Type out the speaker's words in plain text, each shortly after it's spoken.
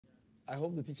I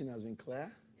hope the teaching has been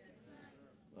clear.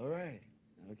 All right.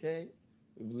 Okay.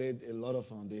 We've laid a lot of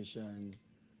foundation.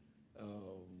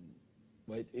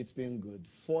 But it's been good.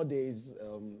 4 days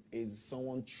is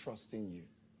someone trusting you.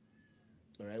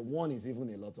 All right. 1 is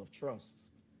even a lot of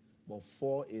trust. But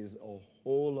 4 is a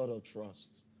whole lot of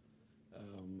trust.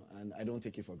 And I don't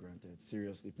take it for granted.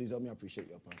 Seriously. Please help me appreciate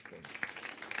your pastors.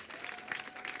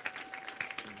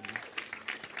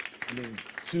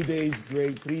 2 days,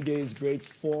 great. 3 days, great.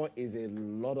 4 is a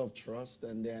lot of trust.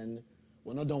 And then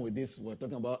we're not done with this. We're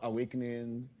talking about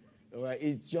awakening. All right.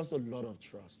 It's just a lot of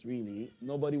trust, really.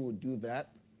 Nobody would do that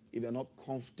if they're not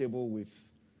comfortable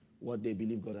with what they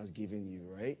believe God has given you,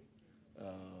 right?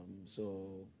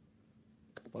 So,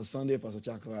 Pastor Sunday, Pastor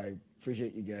Chako, I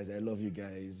appreciate you guys. I love you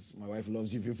guys. My wife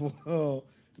loves you people. No,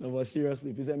 but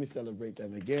seriously, please let me celebrate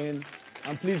them again.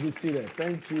 And please be seated.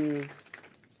 Thank you.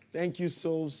 Thank you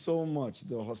so, so much.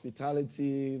 The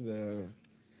hospitality,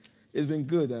 it's been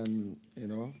good. And,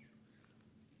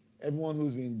 everyone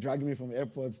who's been dragging me from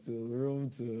airports to room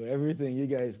to everything, you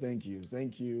guys, thank you.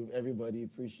 Thank you, everybody.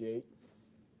 Appreciate.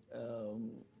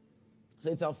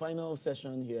 So it's our final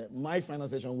session here. My final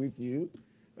session with you.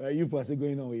 You are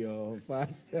going on with your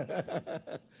fast.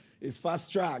 It's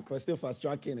fast track. We're still fast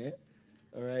tracking it.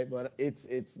 All right, but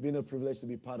it's been a privilege to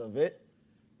be part of it.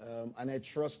 And I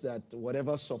trust that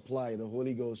whatever supply the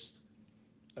Holy Ghost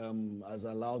has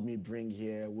allowed me bring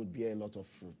here would be a lot of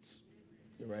fruit.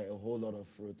 Right, a whole lot of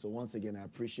fruit. So once again, I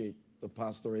appreciate the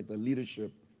pastorate, the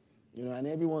leadership, and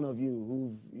every one of you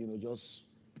who've, just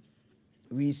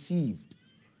received.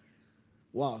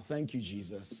 Wow, thank you,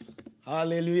 Jesus.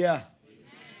 Hallelujah.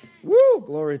 Amen. Woo,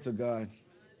 glory to God. Hallelujah.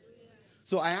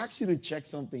 So I asked you to check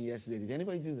something yesterday. Did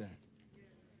anybody do that?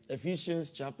 Yes.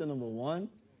 Ephesians chapter number 1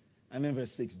 and then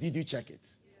verse 6. Did you check it?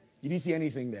 Yes. Did you see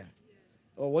anything there? Yes.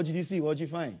 Oh, what did you see? What did you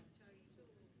find?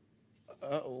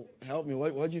 Help me.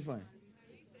 What did you find?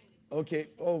 Okay.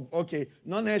 Oh, okay.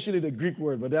 Not necessarily the Greek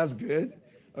word, but that's good.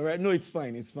 All right. No, it's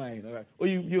fine. It's fine. All right. Oh,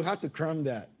 you had to cram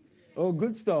that. Oh,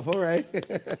 good stuff. All right.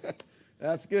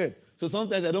 That's good. So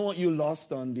sometimes I don't want you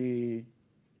lost on the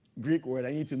Greek word.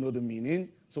 I need to know the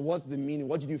meaning. So what's the meaning?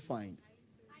 What did you find?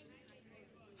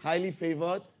 Highly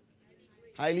favored.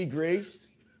 Highly graced.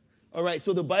 All right.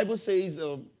 So the Bible says,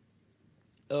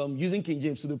 using King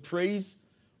James, to the praise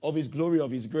of his glory,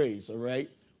 of his grace. All right.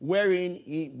 Wherein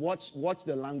he, watch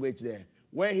the language there,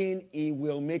 wherein he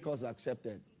will make us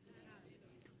accepted.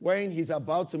 Wherein he's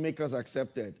about to make us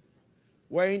accepted.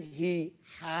 Wherein he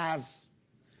has,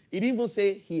 he didn't even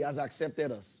say he has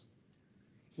accepted us.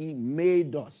 He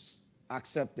made us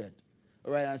accepted.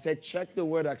 All right, I said check the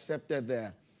word accepted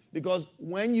there. Because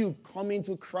when you come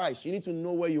into Christ, you need to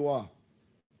know where you are.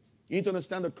 You need to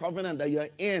understand the covenant that you're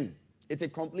in. It's a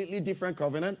completely different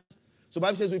covenant. So the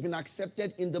Bible says we've been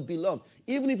accepted in the beloved.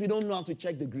 Even if you don't know how to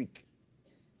check the Greek,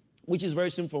 which is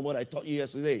very simple from what I taught you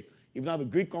yesterday. If you don't have a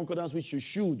Greek concordance, which you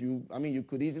should, you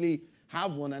could easily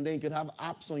have one, and then you could have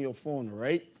apps on your phone,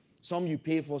 right? Some you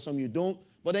pay for, some you don't.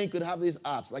 But then you could have these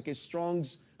apps, like a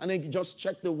Strong's, and then you can just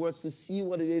check the words to see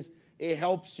what it is. It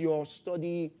helps your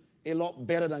study a lot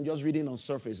better than just reading on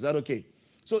surface. Is that okay?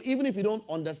 So even if you don't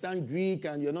understand Greek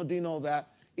and you're not doing all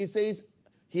that, it says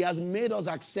he has made us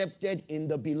accepted in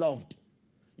the beloved.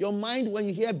 Your mind, when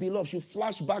you hear beloved, should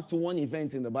flash back to one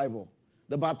event in the Bible,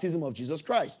 the baptism of Jesus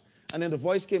Christ. And then the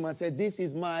voice came and said, this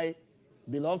is my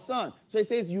beloved son. So it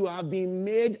says you have been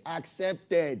made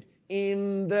accepted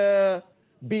in the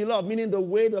beloved, meaning the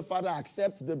way the Father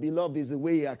accepts the beloved is the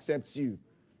way he accepts you.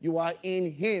 You are in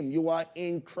him. You are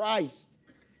in Christ.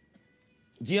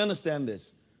 Do you understand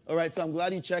this? All right, so I'm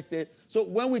glad you checked it. So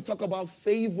when we talk about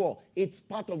favor, it's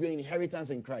part of your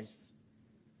inheritance in Christ.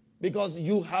 Because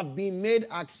you have been made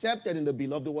accepted in the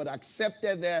beloved. The word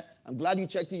accepted there, I'm glad you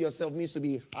checked it yourself, means to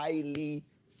be highly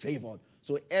favored.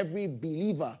 So every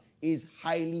believer is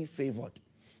highly favored.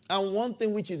 And one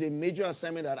thing which is a major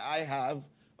assignment that I have,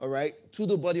 all right, to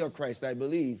the body of Christ, I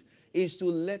believe, is to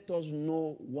let us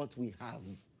know what we have.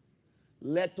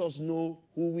 Let us know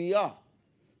who we are.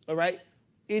 All right?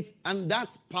 And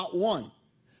that's part 1.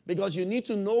 Because you need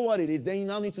to know what it is, then you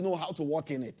now need to know how to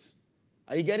walk in it.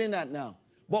 Are you getting that now?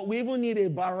 But we even need a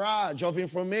barrage of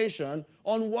information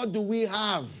on what do we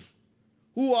have.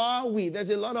 Who are we? There's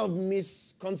a lot of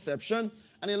misconception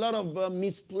and a lot of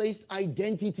misplaced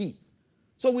identity.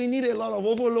 So we need a lot of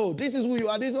overload. This is who you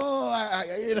are. This,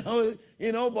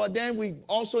 but then we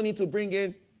also need to bring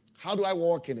in, how do I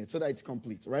walk in it so that it's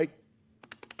complete, right?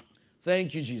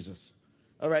 Thank you, Jesus.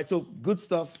 All right, so good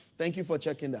stuff. Thank you for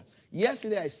checking that.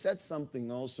 Yesterday I said something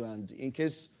also, and in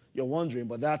case you're wondering,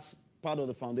 but that's part of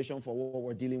the foundation for what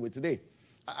we're dealing with today.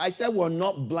 I said we're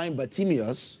not blind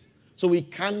Bartimaeus, So we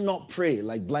cannot pray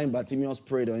like blind Bartimaeus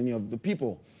prayed or any of the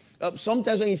people.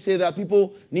 Sometimes when you say that,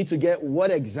 people need to get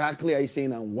what exactly are you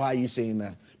saying and why are you saying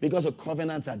that? Because the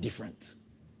covenants are different.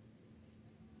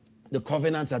 The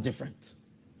covenants are different.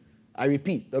 I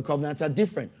repeat, the covenants are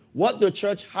different. What the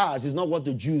church has is not what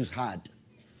the Jews had.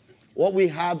 What we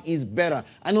have is better.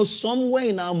 I know somewhere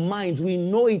in our minds we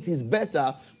know it is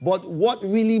better, but what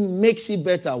really makes it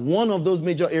better? One of those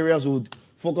major areas we would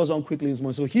focus on quickly this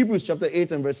morning. So Hebrews chapter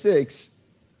 8 and verse 6.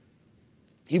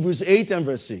 Hebrews 8 and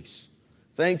verse 6.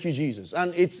 Thank you, Jesus.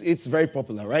 And it's very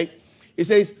popular, right? It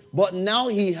says, but now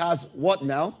he has what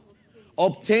now?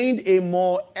 Obtained a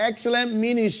more excellent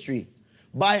ministry,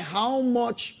 by how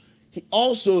much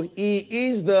he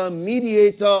is the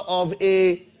mediator of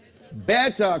a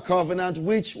better covenant,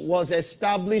 which was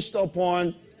established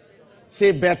upon,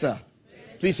 say better.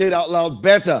 Please say it out loud,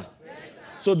 better.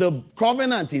 So the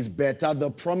covenant is better.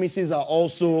 The promises are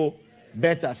also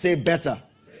better. Say better.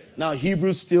 Now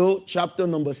Hebrews still, chapter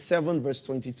number 7, verse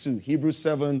 22. Hebrews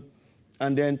 7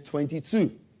 and then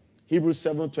 22. Hebrews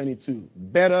 7, 22.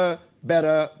 Better,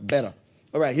 better, better.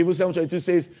 All right, Hebrews 7, 22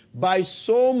 says, by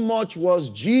so much was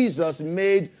Jesus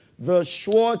made the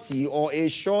surety or a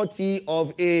surety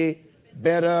of a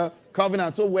better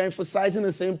covenant. So we're emphasizing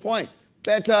the same point.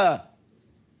 Better.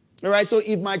 All right, so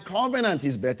if my covenant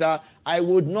is better, I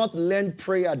would not learn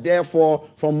prayer, therefore,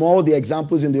 from all the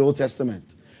examples in the Old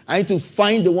Testament. I need to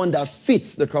find the one that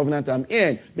fits the covenant I'm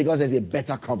in because there's a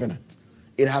better covenant.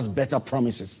 It has better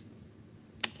promises.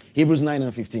 Hebrews 9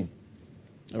 and 15.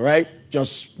 All right,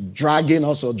 just dragging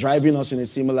us or driving us in a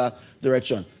similar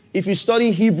direction. If you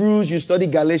study Hebrews, you study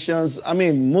Galatians,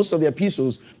 most of the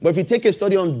epistles, but if you take a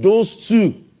study on those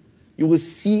two, you will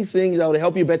see things that will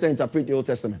help you better interpret the Old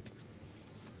Testament.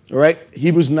 All right,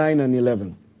 Hebrews 9 and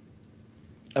 11.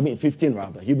 15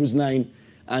 rather. Hebrews 9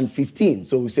 and 15.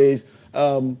 So it says,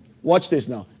 watch this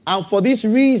now. And for this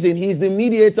reason, he is the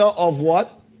mediator of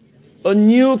what? A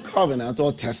new covenant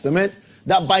or testament,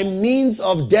 that by means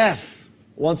of death,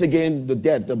 once again, the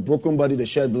death, the broken body, the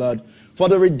shed blood, for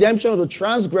the redemption of the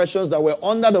transgressions that were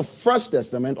under the first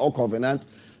testament or covenant.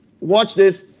 Watch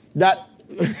this, that,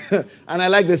 and I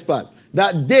like this part,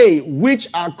 that they which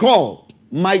are called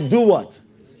might do what?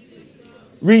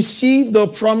 Receive the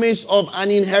promise of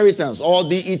an inheritance or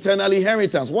the eternal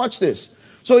inheritance. Watch this.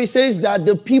 So he says that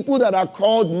the people that are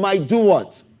called might do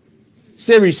what?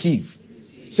 Say receive.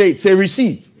 Say it, say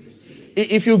receive.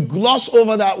 If you gloss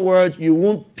over that word, you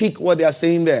won't pick what they are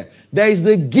saying there. There is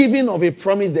the giving of a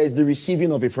promise, there is the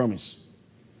receiving of a promise.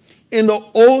 In the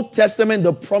Old Testament,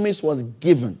 the promise was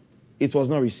given. It was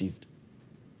not received.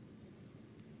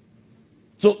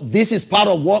 So this is part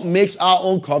of what makes our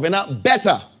own covenant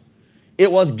better.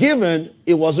 It was given,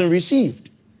 it wasn't received.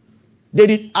 They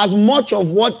did as much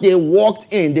of what they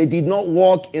walked in, they did not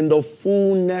walk in the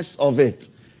fullness of it.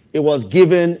 It was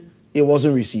given, it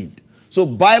wasn't received. So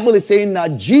Bible is saying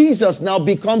that Jesus now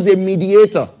becomes a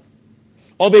mediator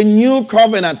of a new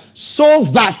covenant so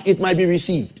that it might be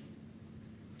received.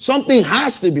 Something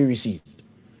has to be received.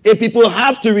 If people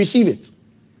have to receive it.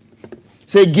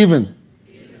 Say given.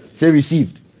 Say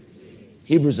received.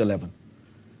 Hebrews 11.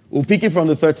 We'll pick it from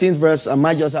the 13th verse. I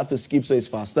might just have to skip so it's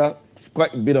faster.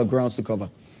 Quite a bit of grounds to cover.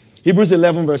 Hebrews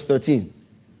 11 verse 13.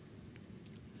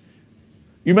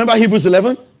 You remember Hebrews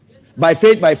 11? By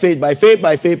faith, by faith, by faith,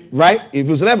 by faith, right?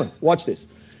 Hebrews 11. Watch this.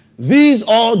 These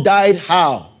all died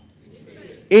how?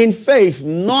 In faith,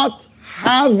 not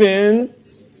having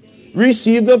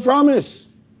received the promise,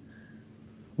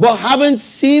 but having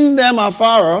seen them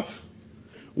afar off,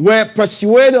 were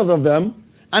persuaded of them,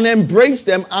 and embraced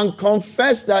them, and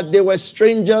confessed that they were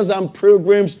strangers and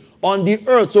pilgrims on the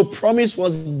earth. So promise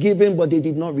was given, but they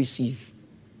did not receive.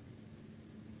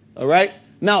 All right?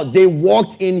 Now, they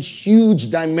walked in huge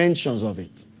dimensions of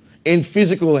it. In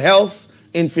physical health,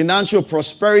 in financial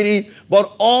prosperity,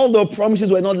 but all the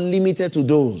promises were not limited to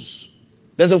those.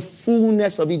 There's a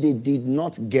fullness of it they did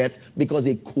not get because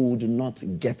they could not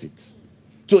get it.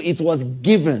 So it was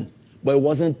given, but it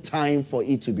wasn't time for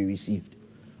it to be received.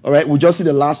 All right, we'll just see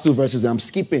the last two verses. I'm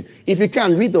skipping. If you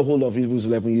can, read the whole of Hebrews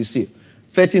 11, you see it.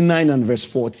 39 and verse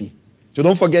 40. So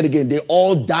don't forget again, they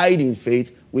all died in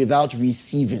faith without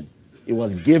receiving. It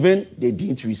was given, they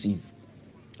didn't receive.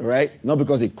 All right? Not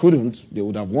because they couldn't, they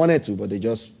would have wanted to, but they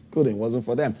just couldn't. It wasn't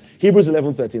for them. Hebrews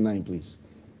 11:39, please.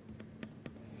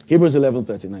 Hebrews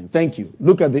 11:39. Thank you.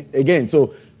 Look at it again.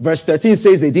 So verse 13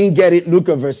 says they didn't get it. Look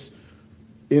at verse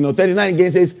 39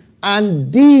 again says,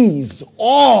 and these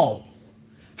all,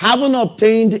 having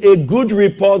obtained a good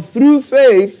report through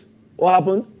faith, what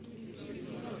happened?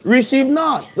 Receive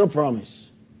not the promise.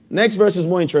 Next verse is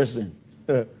more interesting.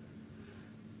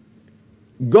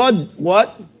 God,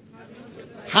 what?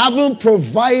 Haven't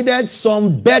provided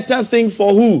some better thing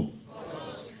for who?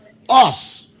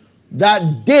 Us.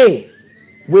 That they,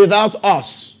 without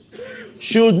us,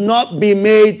 should not be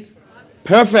made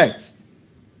perfect.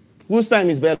 Whose time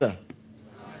is better?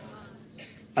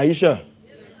 Are you sure?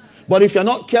 But if you're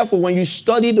not careful, when you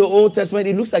study the Old Testament,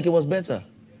 it looks like it was better.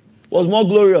 It was more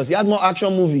glorious. He had more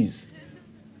action movies.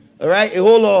 All right? A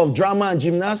whole lot of drama and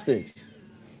gymnastics.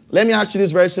 Let me ask you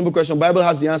this very simple question. The Bible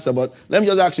has the answer, but let me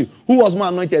just ask you. Who was more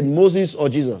anointed, Moses or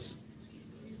Jesus?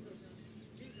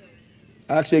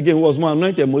 Actually, again, who was more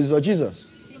anointed, Moses or Jesus?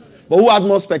 But who had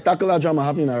more spectacular drama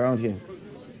happening around him?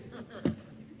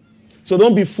 So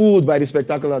don't be fooled by the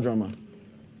spectacular drama.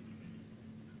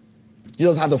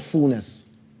 Jesus had the fullness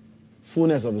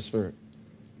of the Spirit.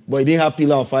 But he didn't have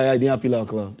pillar of fire, he didn't have pillar of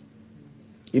cloud.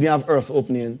 He didn't have earth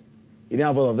opening. He didn't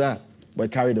have all of that, but he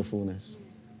carried the fullness.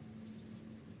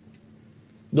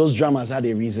 Those dramas had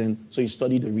a reason, so he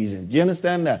studied the reason. Do you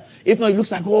understand that? If not, it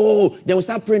looks like, oh, then we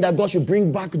start praying that God should bring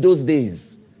back those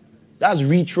days. That's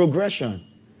retrogression.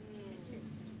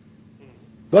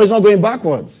 God is not going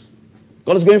backwards.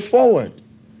 God is going forward.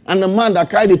 And the man that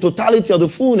carried the totality of the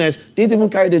fullness didn't even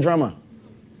carry the drama.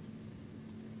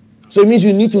 So it means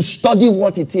you need to study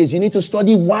what it is. You need to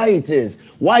study why it is.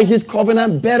 Why is this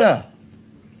covenant better?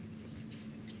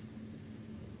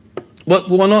 But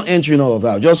we're not entering all of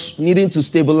that. Just needing to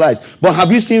stabilize. But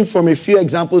have you seen from a few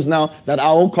examples now that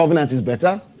our own covenant is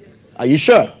better? Yes. Are you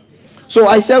sure? So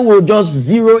I said we'll just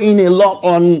zero in a lot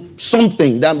on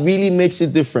something that really makes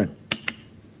it different.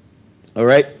 All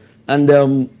right?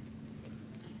 And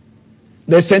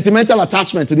there's sentimental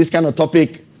attachment to this kind of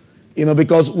topic, you know,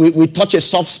 because we touch a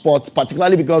soft spot,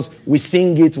 particularly because we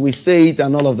sing it, we say it,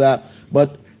 and all of that.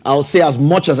 But I'll say as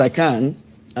much as I can,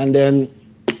 and then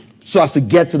so as to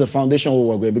get to the foundation where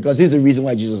we're going, because this is the reason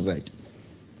why Jesus died.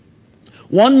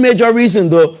 One major reason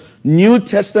the New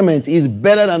Testament is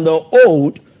better than the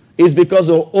Old is because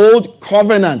the Old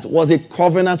covenant was a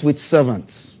covenant with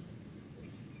servants.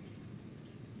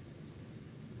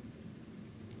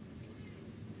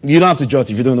 You don't have to jot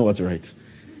if you don't know what to write.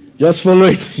 Just follow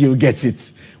it, you'll get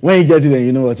it. When you get it, then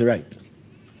you know what to write.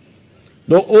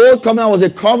 The Old covenant was a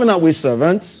covenant with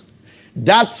servants.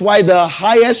 That's why the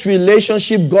highest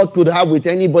relationship God could have with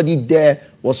anybody there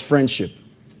was friendship.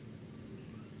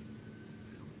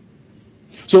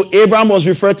 So Abraham was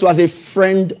referred to as a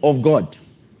friend of God.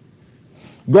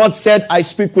 God said, I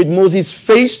speak with Moses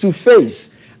face to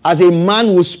face as a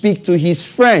man will speak to his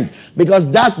friend, because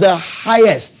that's the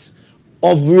highest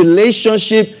of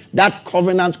relationship that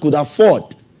covenant could afford.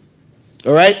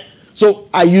 All right? So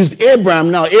I used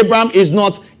Abraham. Now, Abraham is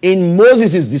not in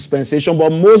Moses' dispensation,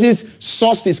 but Moses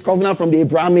sourced his covenant from the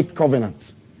Abrahamic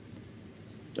covenant.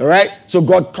 All right? So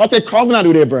God cut a covenant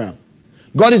with Abraham.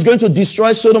 God is going to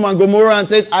destroy Sodom and Gomorrah and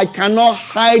says, I cannot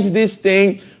hide this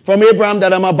thing from Abraham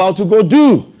that I'm about to go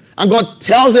do. And God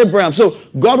tells Abraham. So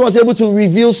God was able to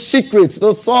reveal secrets,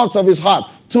 the thoughts of his heart,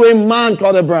 to a man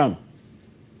called Abraham,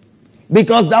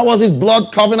 because that was his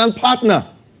blood covenant partner.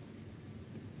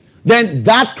 Then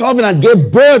that covenant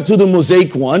gave birth to the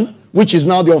Mosaic one, which is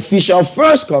now the official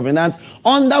first covenant,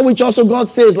 under which also God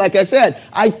says, like I said,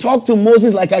 I talk to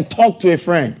Moses like I talk to a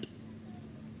friend.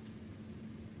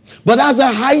 But that's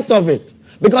the height of it,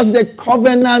 because the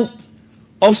covenant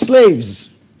of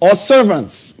slaves or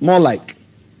servants, more like.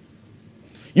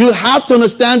 You have to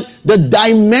understand the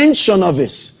dimension of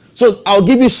this. So I'll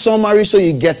give you a summary so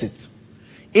you get it.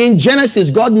 In Genesis,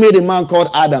 God made a man called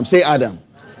Adam. Say Adam.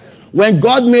 When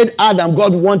God made Adam,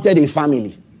 God wanted a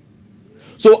family.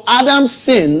 So Adam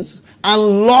sins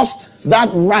and lost that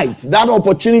right, that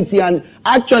opportunity, and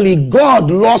actually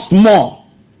God lost more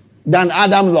than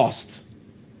Adam lost.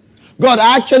 God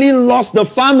actually lost the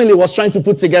family he was trying to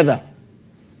put together.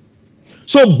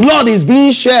 So blood is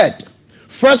being shed.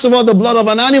 First of all, the blood of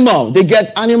an animal. They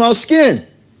get animal skin.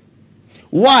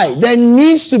 Why? There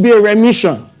needs to be a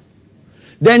remission.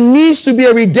 There needs to be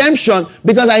a redemption,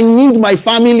 because I need my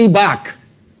family back.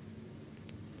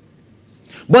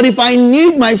 But if I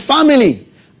need my family,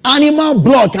 animal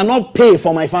blood cannot pay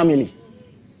for my family.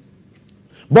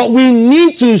 But we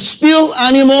need to spill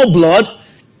animal blood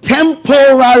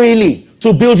temporarily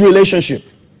to build relationship,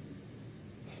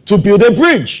 to build a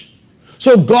bridge.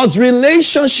 So God's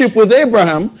relationship with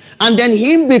Abraham and then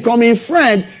him becoming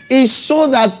friend is so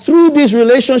that through this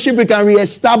relationship we can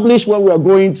reestablish where we are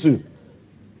going to.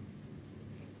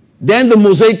 Then the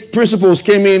Mosaic principles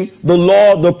came in, the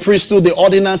law, the priesthood, the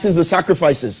ordinances, the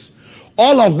sacrifices.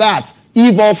 All of that,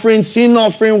 Eve offering, sin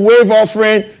offering, wave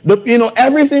offering,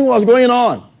 everything was going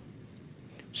on.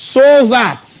 So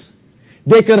that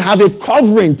they could have a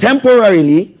covering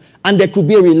temporarily And there could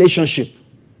be a relationship.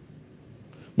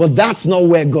 But that's not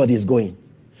where God is going.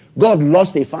 God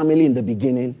lost a family in the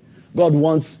beginning. God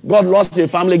lost a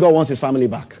family, God wants his family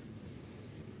back.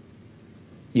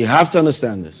 You have to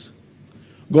understand this.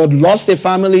 God lost a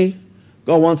family,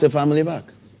 God wants a family back.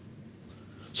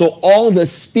 So all the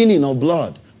spilling of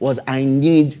blood was, I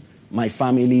need my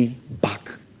family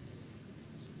back.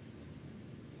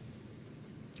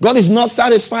 God is not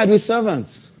satisfied with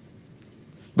servants.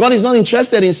 God is not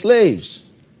interested in slaves.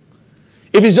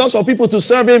 If it's just for people to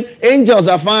serve him, angels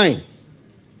are fine.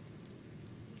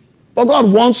 But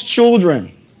God wants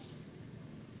children.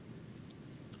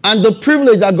 And the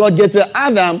privilege that God gave to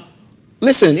Adam,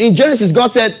 listen, in Genesis,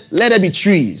 God said, let there be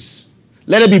trees,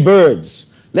 let there be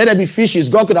birds, let there be fishes.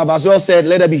 God could have as well said,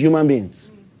 let there be human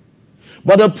beings.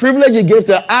 But the privilege he gave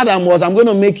to Adam was, I'm going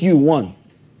to make you one.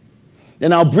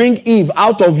 Then I'll bring Eve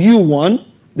out of you one,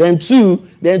 then two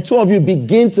of you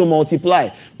begin to multiply.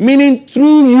 Meaning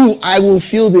through you, I will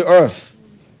fill the earth.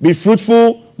 Be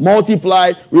fruitful,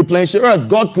 multiply, replenish the earth.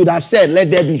 God could have said, let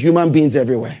there be human beings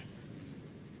everywhere.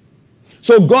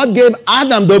 So God gave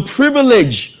Adam the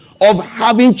privilege of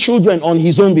having children on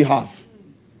his own behalf.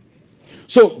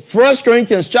 So 1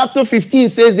 Corinthians chapter 15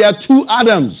 says there are two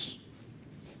Adams.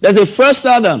 There's a first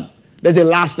Adam, there's a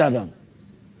last Adam.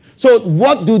 So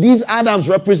what do these Adams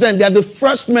represent? They are the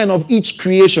first men of each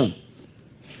creation.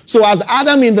 So as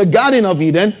Adam in the Garden of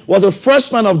Eden was the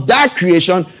first man of that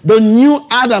creation, the new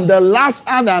Adam, the last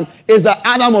Adam, is the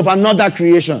Adam of another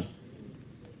creation.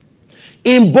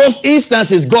 In both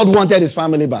instances, God wanted his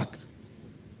family back.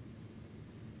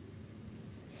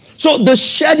 So the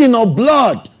shedding of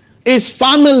blood is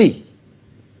family.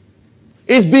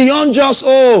 It's beyond just,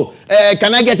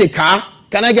 can I get a car?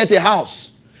 Can I get a house?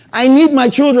 I need my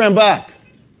children back.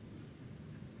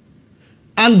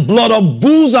 And blood of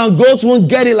bulls and goats won't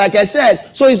get it, like I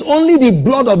said. So it's only the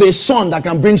blood of a son that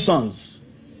can bring sons.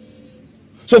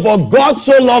 So for God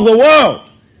so loved the world,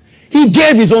 he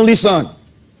gave his only son.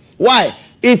 Why?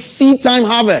 It's seed time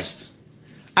harvest.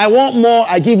 I want more,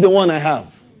 I give the one I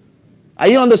have. Are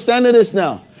you understanding this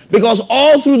now? Because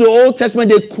all through the Old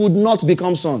Testament, they could not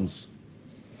become sons.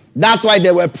 That's why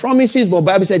there were promises, but the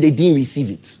Bible said they didn't receive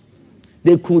it.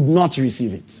 They could not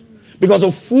receive it. Because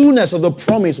the fullness of the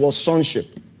promise was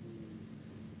sonship.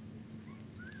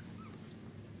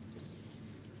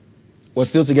 We're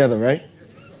still together, right?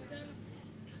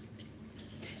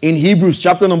 In Hebrews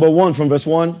chapter number 1 from verse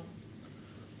 1.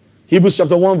 Hebrews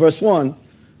chapter 1 verse 1.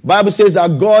 Bible says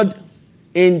that God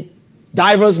in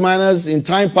diverse manners in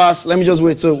time past. Let me just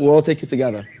wait till we'll all take it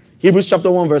together. Hebrews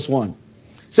chapter 1 verse 1.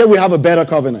 Say we have a better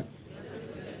covenant.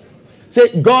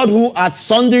 Say, God who at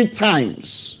sundry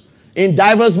times, in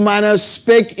diverse manners,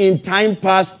 spake in time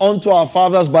past unto our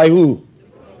fathers by who?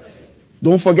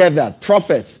 Don't forget that.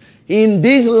 Prophets. In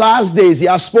these last days, he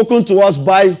has spoken to us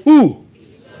by who?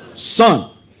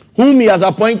 Son. Whom he has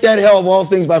appointed heir of all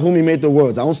things, by whom he made the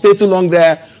worlds. I won't stay too long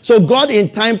there. So God in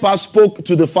time past spoke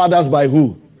to the fathers by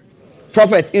who?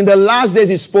 Prophets. In the last days,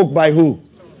 he spoke by who?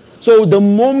 So the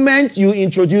moment you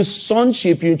introduce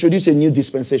sonship, you introduce a new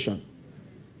dispensation.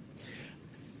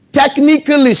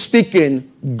 Technically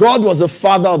speaking, God was the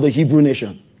father of the Hebrew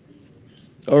nation.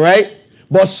 All right?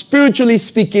 But spiritually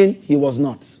speaking, he was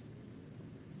not.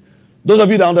 Those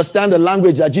of you that understand the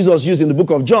language that Jesus used in the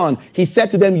book of John, he said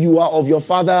to them, you are of your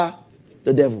father,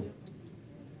 the devil.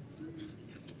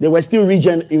 They were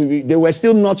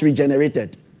still not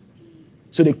regenerated.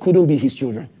 So they couldn't be his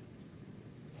children.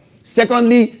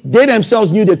 Secondly, they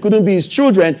themselves knew they couldn't be his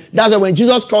children. That's why when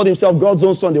Jesus called himself God's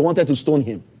own son, they wanted to stone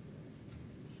him.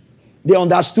 They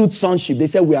understood sonship. They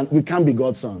said, we can't be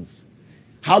God's sons.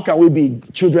 How can we be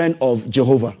children of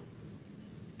Jehovah?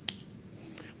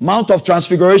 Mount of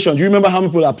Transfiguration. Do you remember how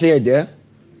many people appeared there?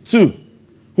 2.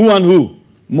 Who and who?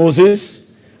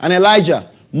 Moses and Elijah.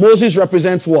 Moses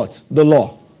represents what? The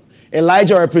law.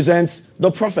 Elijah represents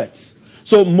the prophets.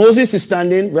 So Moses is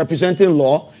standing representing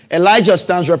law. Elijah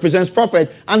stands, represents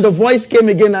prophet. And the voice came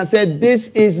again and said, this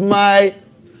is my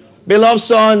beloved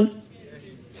son.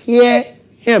 Hear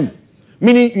him.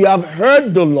 Meaning you have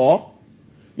heard the law.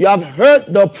 You have heard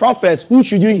the prophets. Who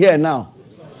should you hear now?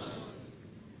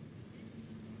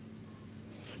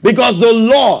 Because the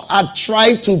law had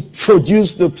tried to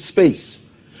produce the space.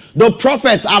 The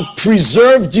prophets have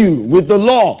preserved you with the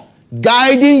law,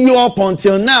 guiding you up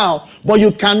until now, but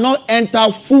you cannot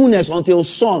enter fullness until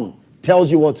Son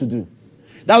tells you what to do.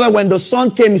 That's why when the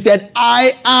Son came, he said,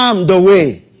 I am the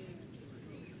way.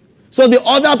 So the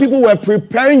other people were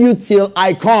preparing you till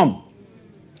I come.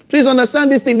 Please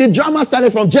understand this thing. The drama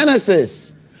started from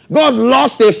Genesis. God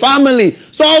lost a family.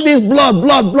 So all this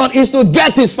blood is to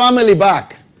get his family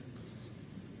back.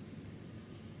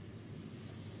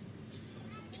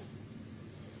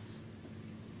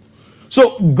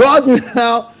 So God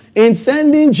now, in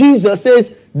sending Jesus,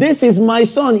 says, this is my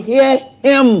son, hear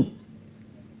him.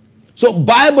 So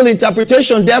Bible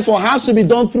interpretation, therefore, has to be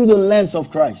done through the lens of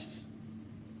Christ.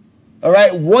 All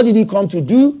right, what did he come to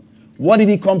do? What did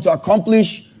he come to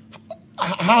accomplish?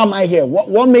 How am I here?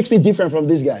 What makes me different from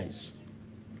these guys?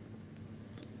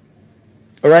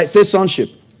 All right, say sonship.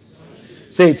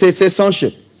 Say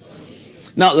sonship.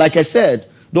 Now, like I said,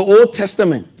 the Old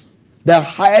Testament, the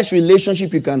highest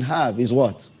relationship you can have is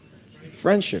what?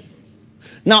 Friendship.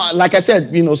 Now, like I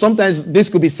said, sometimes this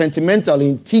could be sentimental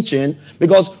in teaching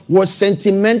because we're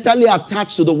sentimentally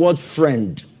attached to the word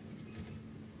friend.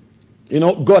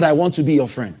 God, I want to be your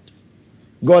friend.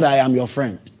 God, I am your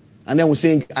friend. And then we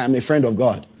sing, I am a friend of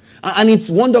God. And it's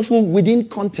wonderful within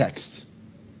context.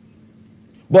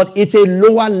 But it's a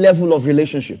lower level of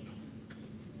relationship.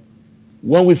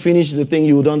 When we finish the thing,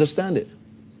 you would understand it.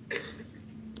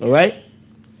 All right?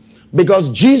 Because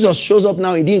Jesus shows up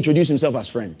now, he didn't introduce himself as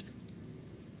friend.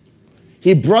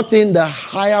 He brought in the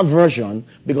higher version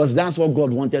because that's what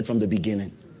God wanted from the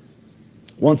beginning.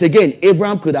 Once again,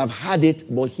 Abraham could have had it,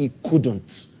 but he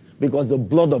couldn't because the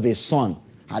blood of his son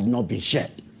had not been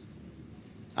shed.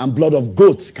 And blood of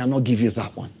goats cannot give you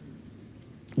that one.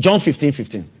 John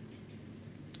 15:15.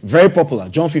 Very popular.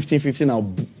 John 15:15.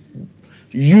 I'll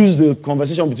use the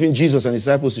conversation between Jesus and his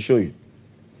disciples to show you.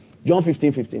 John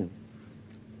 15:15.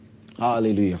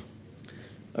 Hallelujah.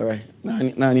 All right.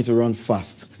 Now I need to run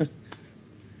fast.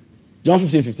 John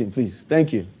 15:15, please.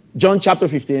 Thank you. John chapter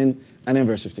 15 and then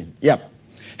verse 15. Yep.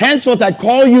 Henceforth I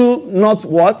call you not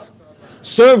what?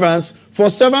 Servants. For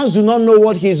servants do not know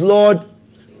what his Lord.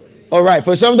 All right.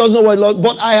 For a servant doesn't know what Lord.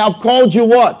 But I have called you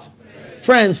what?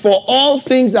 Friends. For all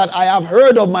things that I have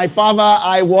heard of my Father,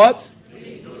 I what?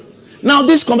 Now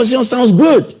this conversation sounds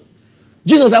good.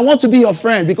 Jesus, I want to be your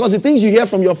friend because the things you hear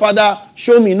from your Father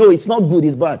show me, no, it's not good,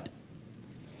 it's bad.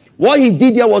 What he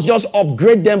did here was just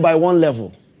upgrade them by one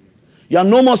level. You are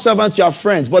no more servants, you are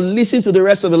friends. But listen to the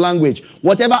rest of the language.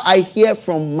 Whatever I hear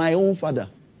from my own Father.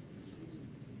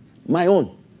 My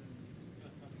own.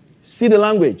 See the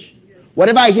language.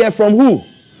 Whatever I hear from who?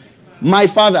 My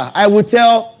Father. I will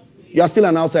tell, you are still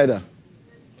an outsider.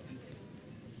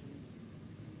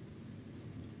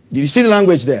 Did you see the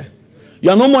language there? You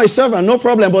are no more a servant, no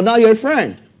problem, but now you're a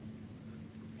friend.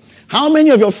 How many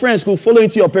of your friends could follow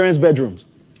into your parents' bedrooms?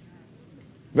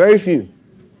 Very few.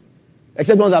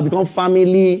 Except ones that have become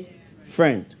family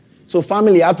friend. So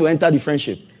family had to enter the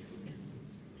friendship.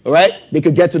 All right? They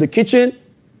could get to the kitchen.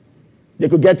 They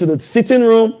could get to the sitting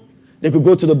room. They could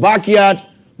go to the backyard.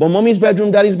 But mommy's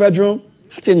bedroom, daddy's bedroom,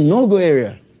 that's a no-go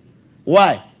area.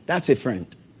 Why? That's a friend.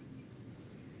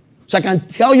 So I can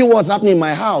tell you what's happening in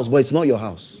my house, but it's not your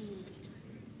house.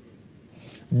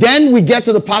 Then we get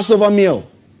to the Passover meal.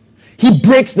 He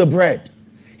breaks the bread.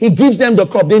 He gives them the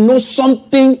cup. They know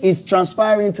something is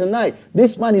transpiring tonight.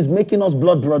 This man is making us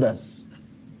blood brothers.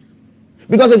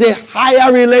 Because it's a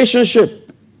higher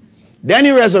relationship. Then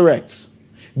he resurrects.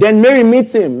 Then Mary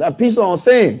meets him. That piece I was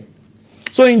saying.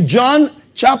 So in John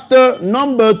chapter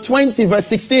number 20 verse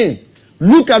 16.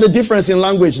 Look at the difference in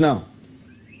language now.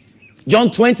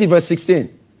 John 20 verse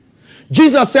 16.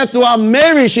 Jesus said to her,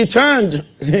 Mary, she turned,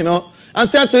 and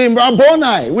said to him,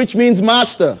 Rabboni, which means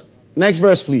master. Next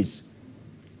verse, please.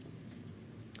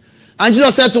 And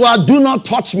Jesus said to her, do not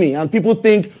touch me. And people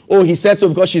think, oh, he said to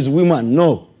her because she's a woman.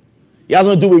 No. It has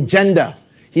nothing to do with gender.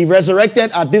 He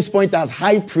resurrected at this point as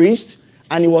high priest,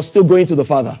 and he was still going to the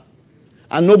Father.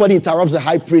 And nobody interrupts the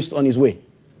high priest on his way.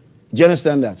 Do you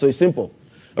understand that? So it's simple.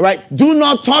 All right. Do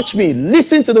not touch me.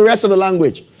 Listen to the rest of the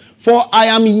language. For I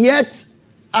am yet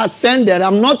ascended.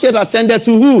 I'm not yet ascended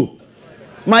to who?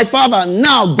 My Father.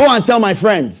 Now go and tell my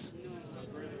friends.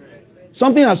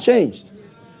 Something has changed.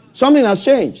 Something has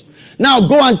changed. Now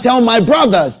go and tell my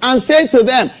brothers and say to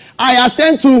them, I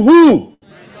ascend to who?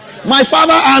 My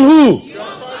Father and who?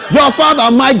 Your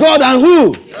Father. My God and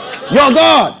who? Your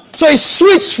God. So it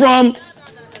switched from,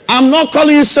 I'm not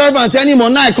calling you servant anymore.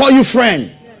 Now I call you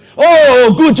friend.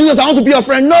 Oh, good, Jesus, I want to be your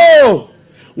friend. No.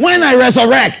 When I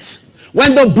resurrect,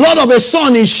 when the blood of a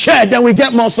son is shed, then we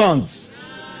get more sons.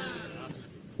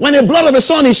 When the blood of a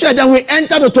son is shed, then we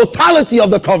enter the totality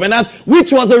of the covenant,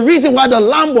 which was the reason why the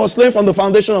lamb was slain from the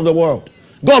foundation of the world.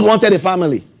 God wanted a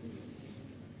family.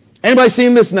 Anybody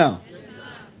seeing this now?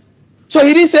 So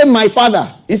he didn't say my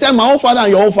father. He said my own father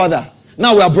and your own father.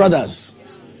 Now we are brothers.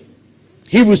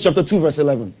 Hebrews chapter 2 verse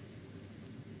 11.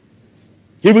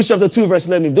 Hebrews chapter 2 verse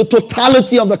 11. The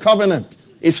totality of the covenant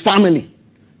is family.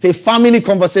 It's a family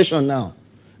conversation now.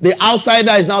 The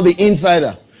outsider is now the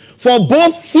insider. For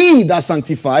both he that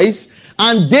sanctifies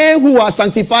and they who are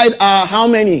sanctified are how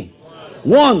many?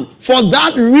 1. For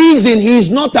that reason, he is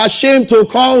not ashamed to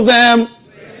call them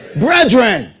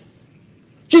brethren.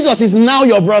 Jesus is now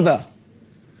your brother.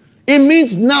 It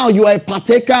means now you are a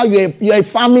partaker, you are a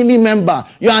family member,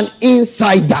 you are an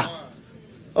insider.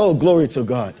 Oh, glory to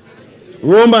God.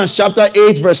 Romans chapter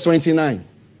 8, verse 29.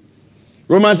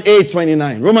 Romans 8,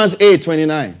 29. Romans 8,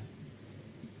 29.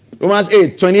 Romans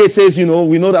 8, 28 says,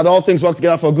 we know that all things work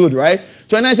together for good, right?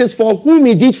 29 says, for whom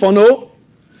he did foreknow,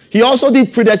 he also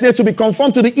did predestinate to be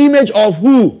conformed to the image of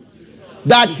who?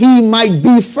 That he might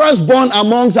be firstborn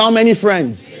amongst how many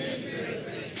friends?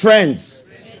 Friends,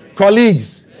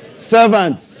 colleagues,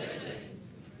 servants.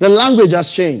 The language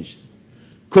has changed.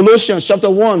 Colossians chapter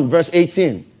 1, verse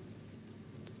 18.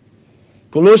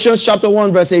 Colossians chapter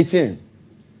 1, verse 18.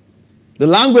 The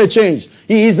language changed.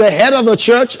 He is the head of the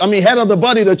church, head of the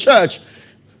body, the church,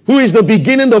 who is the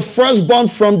beginning, the firstborn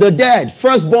from the dead.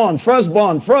 Firstborn,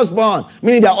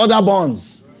 meaning there are other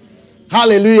borns.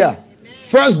 Hallelujah.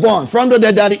 Firstborn from the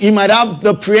dead, that he might have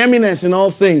the preeminence in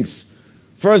all things.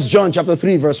 1 John chapter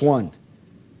 3, verse 1.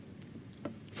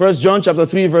 1 John chapter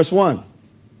 3, verse 1.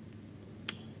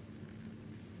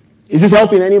 Is this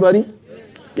helping anybody?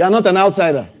 You are not an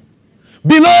outsider.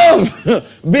 Beloved,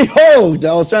 behold.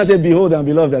 I was trying to say behold and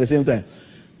beloved at the same time.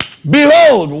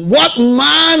 Behold, what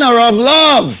manner of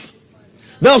love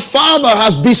the Father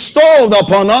has bestowed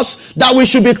upon us, that we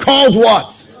should be called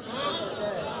what?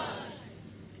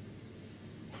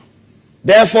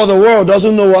 Therefore the world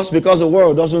doesn't know us, because the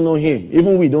world doesn't know him.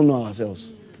 Even we don't know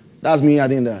ourselves. That's me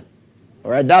adding that. All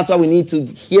right, that's why we need to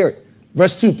hear it.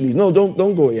 Verse 2, please. No,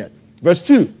 don't go yet. Verse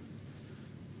 2.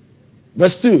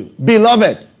 Verse 2.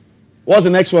 Beloved. What's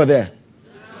the next word there?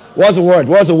 What's the word?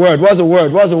 What's the word? What's the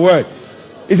word? What's the word?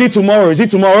 Is it tomorrow? Is it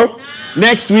tomorrow?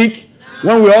 Next week?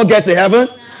 When we all get to heaven?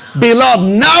 Beloved,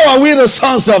 now are we the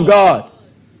sons of God.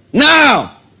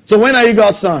 Now. So when are you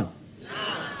God's son?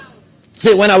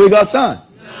 Say, when are we God's son?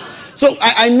 So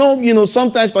I know,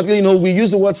 sometimes particularly, we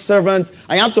use the word servant.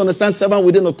 I have to understand servant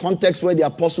within a context where the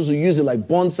apostles who use it like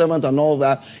bond servant and all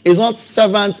that. It's not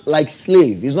servant like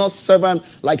slave. It's not servant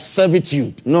like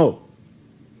servitude. No.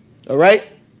 All right?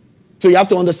 So you have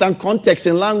to understand context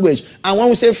and language. And when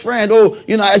we say friend,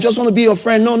 I just want to be your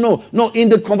friend. No. In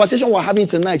the conversation we're having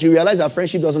tonight, you realize that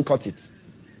friendship doesn't cut it.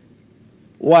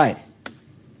 Why?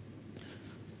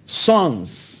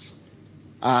 Sons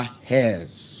are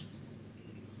heirs.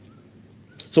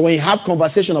 So when you have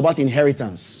conversation about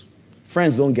inheritance,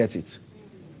 friends don't get it.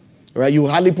 All right? You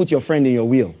hardly put your friend in your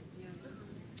will.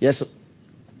 Yes?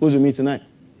 Who's with me tonight?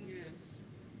 Yes.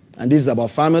 And this is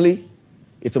about family.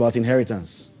 It's about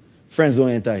inheritance. Friends don't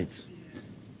enter it.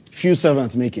 Few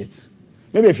servants make it.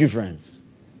 Maybe a few friends.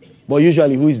 But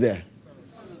usually, who is there?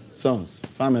 Sons.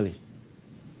 Family.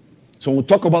 So when we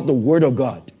talk about the word of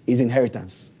God, it's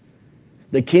inheritance.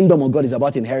 The kingdom of God is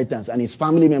about inheritance, and it's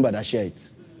family member that share it.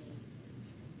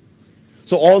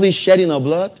 So all this shedding of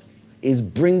blood is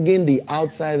bringing the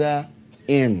outsider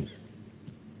in.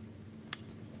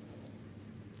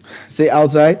 Say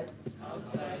outside.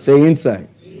 Say inside.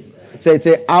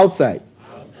 Say outside.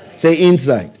 Say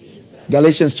inside.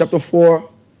 Galatians chapter 4,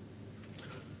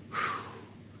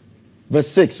 verse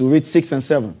 6. We'll read 6 and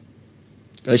 7.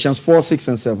 Galatians 4, 6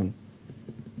 and 7.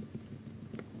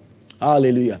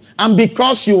 Hallelujah. And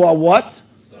because you are what?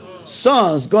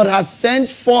 Sons, God has sent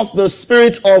forth the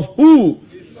spirit of who?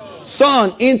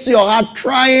 Son into your heart,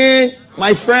 crying,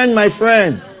 my friend, my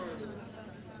friend.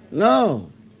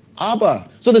 No. Abba.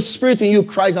 So the spirit in you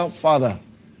cries out, Father.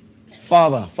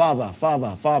 Father, Father,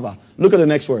 Father, Father. Look at the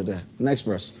next word there. Next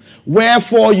verse.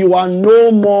 Wherefore you are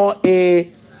no more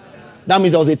a... That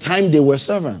means there was a time they were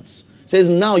servants. It says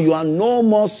now you are no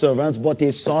more servants, but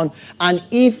a son. And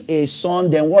if a son,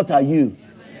 then what are you?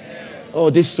 Oh,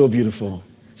 this is so beautiful.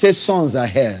 Say sons are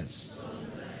heirs.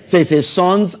 Say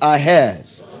sons are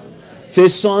heirs. Say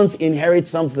sons inherit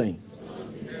something.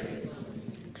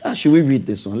 Should we read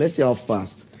this one? Let's see how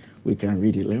fast we can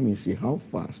read it. Let me see. How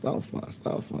fast?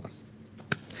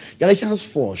 Galatians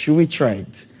 4. Should we try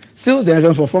it? Still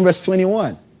there from verse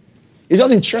 21. It's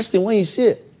just interesting when you see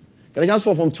it. Galatians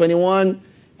 4 from 21,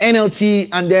 NLT,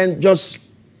 and then just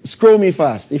scroll me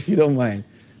fast, if you don't mind.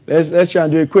 Let's try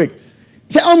and do it quick.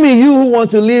 Tell me, you who want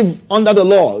to live under the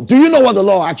law, do you know what the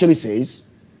law actually says?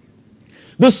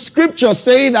 The scriptures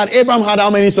say that Abraham had how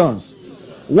many sons?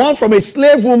 One from a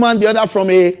slave woman, the other from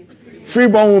a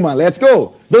freeborn woman. Let's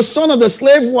go. The son of the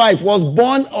slave wife was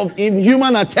born in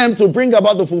human attempt to bring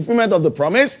about the fulfillment of the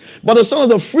promise, but the son of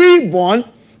the freeborn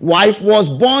wife was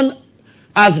born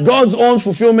as God's own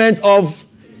fulfillment of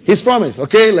his promise.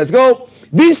 Okay, let's go.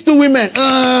 These two women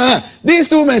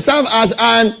serve as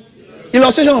an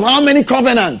illustration of how many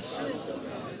covenants?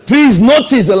 Please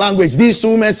notice the language. These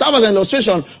two women serve as an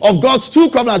illustration of God's two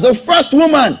covenants. The first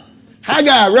woman,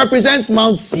 Hagar, represents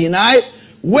Mount Sinai,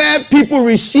 where people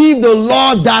received the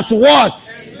law that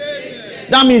what?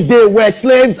 That means they were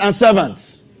slaves and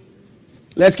servants.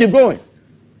 Let's keep going.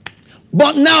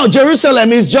 But now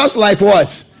Jerusalem is just like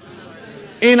what?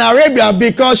 In Arabia,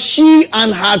 because she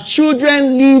and her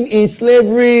children live in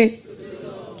slavery.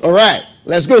 All right,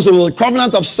 let's go. So the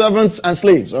covenant of servants and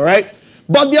slaves. All right.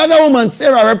 But the other woman,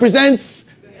 Sarah, represents.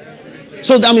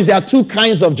 So that means there are two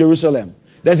kinds of Jerusalem.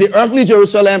 There's the earthly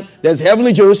Jerusalem. There's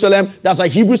heavenly Jerusalem. That's why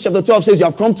Hebrews chapter 12 says you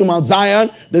have come to Mount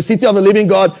Zion, the city of the living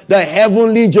God, the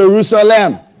heavenly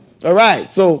Jerusalem. All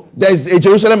right. So there's a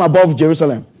Jerusalem above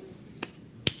Jerusalem.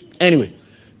 Anyway,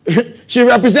 she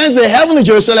represents the heavenly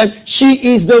Jerusalem.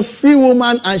 She is the free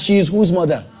woman, and she is whose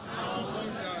mother?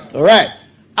 All right.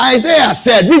 Isaiah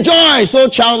said, rejoice, O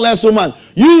childless woman.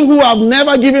 You who have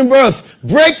never given birth,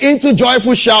 break into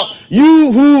joyful shout.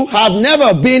 You who have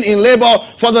never been in labor,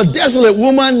 for the desolate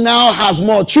woman now has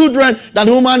more children than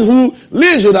the woman who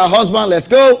lives with her husband. Let's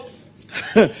go.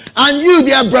 And you,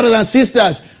 dear brothers and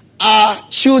sisters, are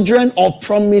children of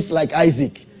promise like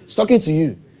Isaac. It's talking to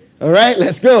you. All right,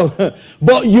 let's go.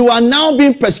 But you are now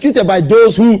being persecuted by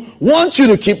those who want you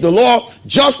to keep the law,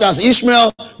 just as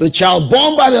Ishmael, the child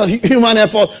born by the human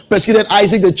effort, persecuted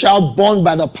Isaac, the child born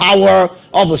by the power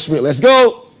of the Spirit. Let's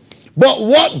go. But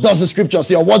what does the scripture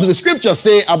say, or what do the scriptures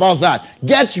say about that?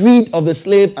 Get rid of the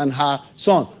slave and her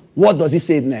son. What does it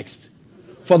say next?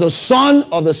 For the son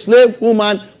of the slave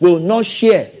woman will not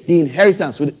share the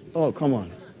inheritance with. Oh, come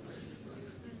on.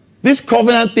 This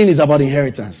covenant thing is about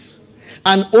inheritance.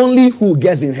 And only who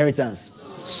gets the inheritance?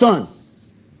 Son.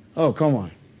 Oh, come on.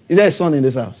 Is there a son in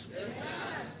this house?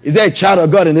 Is there a child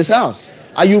of God in this house?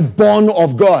 Are you born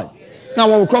of God? Now,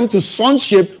 when we come to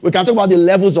sonship, we can talk about the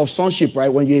levels of sonship,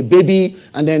 right? When you're a baby,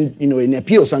 and then, in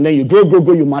appeals, and then you grow,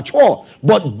 you mature.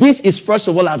 But this is, first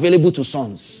of all, available to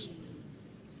sons.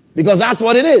 Because that's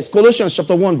what it is. Colossians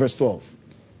chapter 1, verse 12.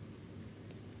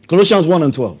 Colossians 1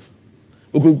 and 12.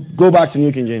 We could go back to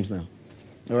New King James now.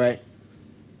 All right?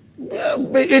 Yeah,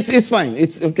 it's fine.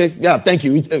 It's okay. Yeah, thank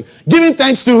you. Giving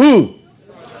thanks to who?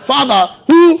 Father,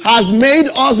 who has made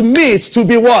us meet to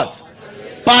be what?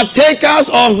 Partakers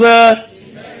of the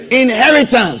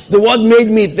inheritance. The word made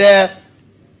meet there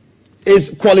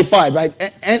is qualified, right?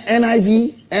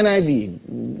 NIV.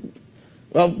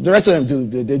 Well, the rest of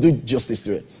them they do justice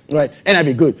to it. Right?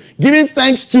 NIV, good.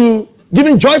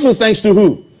 Giving joyful thanks to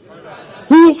who?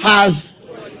 Who has.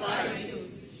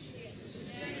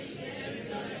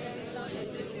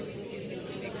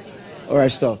 All right,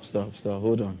 stop.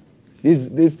 Hold on.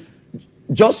 This,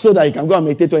 just so that you can go and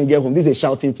meditate when you get home. This is a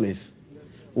shouting place.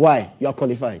 Why? You are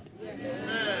qualified.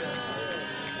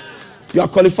 You are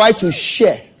qualified to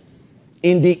share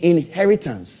in the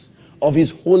inheritance of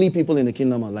his holy people in the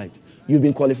kingdom of light. You've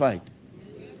been qualified.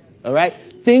 All right?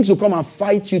 Things will come and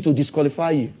fight you to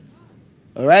disqualify you.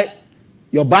 All right?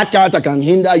 Your bad character can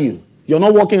hinder you. You're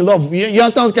not walking in love. You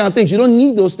understand those kind of things. You don't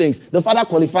need those things. The Father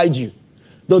qualified you.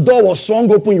 The door was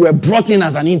swung open. You were brought in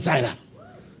as an insider.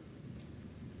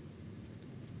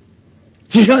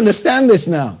 Do you understand this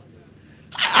now?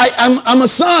 I'm a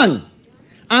son.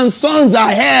 And sons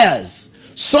are heirs.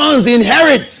 Sons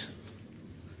inherit.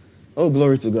 Oh,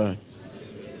 glory to God.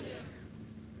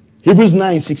 Hebrews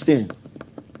 9:16.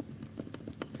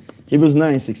 Hebrews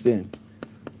 9:16.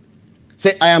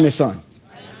 Say, I am a son.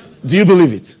 Do you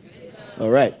believe it? All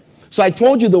right. So I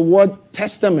told you the word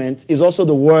testament is also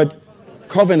the word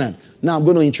covenant. Now I'm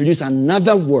going to introduce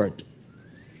another word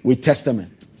with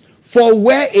testament. For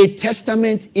where a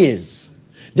testament is,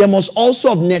 there must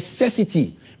also of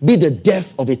necessity be the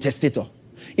death of a testator.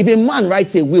 If a man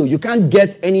writes a will, you can't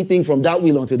get anything from that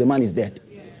will until the man is dead.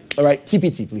 Yes. All right,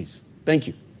 TPT, please. Thank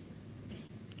you.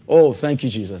 Oh, thank you,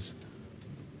 Jesus.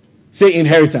 Say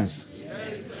inheritance.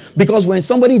 Because when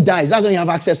somebody dies, that's when you have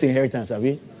access to inheritance, have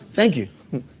you? Thank you.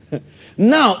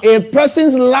 Now, a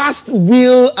person's last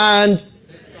will and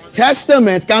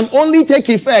testament can only take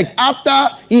effect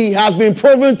after he has been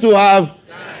proven to have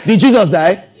died. Did Jesus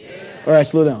die? Yes. All right,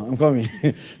 slow down. I'm coming.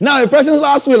 Now, a person's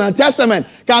last will and testament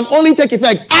can only take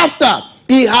effect after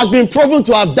he has been proven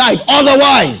to have died.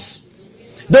 Otherwise,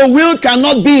 the will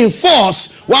cannot be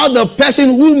enforced while the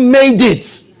person who made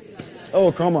it.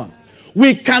 Oh, come on.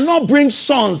 We cannot bring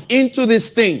sons into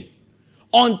this thing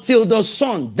until the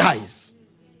son dies.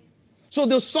 So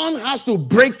the son has to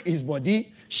break his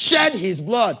body, shed his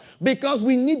blood, because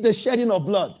we need the shedding of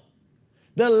blood.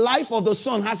 The life of the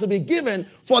son has to be given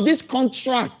for this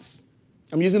contract.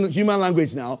 I'm using the human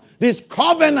language now. This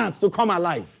covenant to come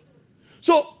alive.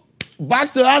 So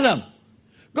back to Adam.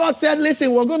 God said,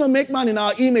 listen, we're going to make man in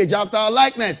our image, after our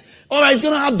likeness. All right, he's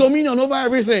going to have dominion over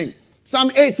everything.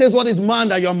 Psalm 8 says, what is man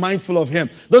that you're mindful of him?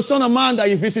 The son of man that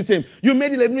you visit him. You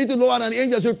made him a little lower than the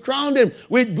angels. You crowned him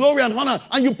with glory and honor.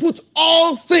 And you put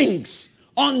all things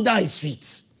under his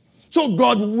feet. So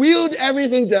God willed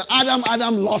everything to Adam.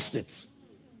 Adam lost it.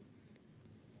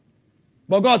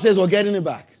 But God says, we're getting it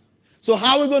back. So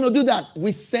how are we going to do that?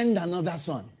 We send another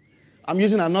son. I'm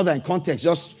using another in context.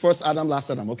 Just first Adam, last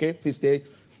Adam. Okay? Please stay.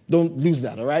 Don't lose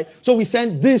that, all right? So we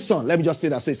send this son. Let me just say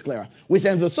that so it's clearer. We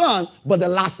send the son, but the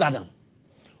last Adam.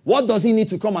 What does he need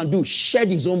to come and do? Shed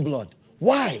his own blood.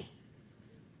 Why?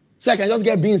 So I can just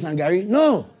get beans and Gary?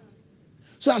 No.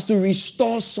 So as to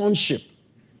restore sonship,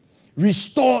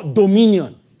 restore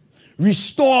dominion,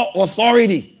 restore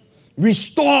authority,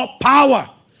 restore power,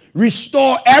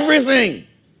 restore everything.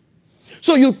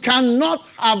 So you cannot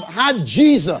have had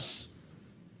Jesus,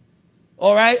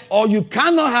 all right? Or you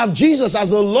cannot have Jesus as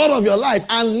the Lord of your life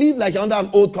and live like you're under an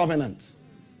old covenant.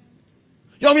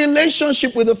 Your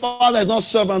relationship with the Father is not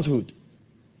servanthood.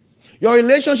 Your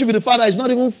relationship with the Father is not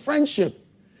even friendship.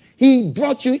 He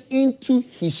brought you into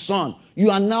his son. You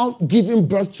are now given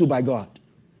birth to by God.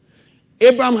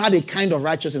 Abraham had a kind of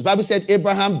righteousness. The Bible said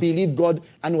Abraham believed God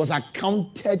and was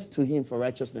accounted to him for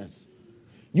righteousness.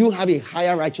 You have a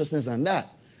higher righteousness than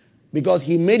that. Because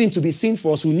he made him to be sin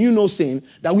for us who knew no sin,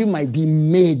 that we might be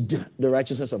made the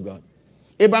righteousness of God.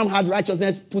 Abraham had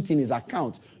righteousness put in his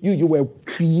account. You were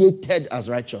created as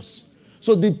righteous.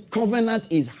 So the covenant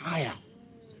is higher.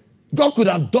 God could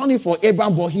have done it for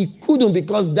Abraham, but he couldn't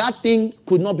because that thing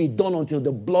could not be done until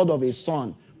the blood of his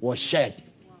son was shed.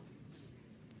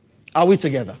 Are we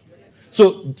together?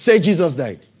 So say Jesus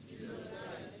died.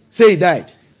 Say he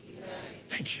died.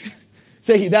 Thank you.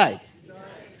 Say he died.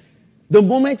 The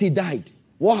moment he died,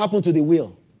 what happened to the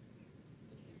will?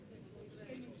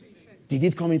 Did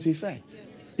it come into effect?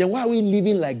 Then why are we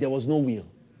living like there was no will?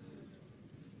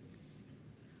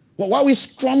 Well, why are we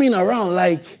scrumming around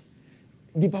like,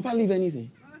 did Papa leave anything?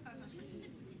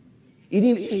 He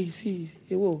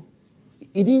didn't, whoa.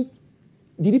 He didn't,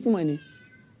 did he put my name?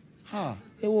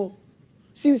 Whoa.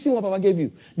 See what Papa gave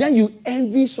you. Then you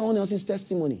envy someone else's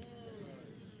testimony.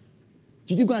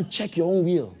 Did you go and check your own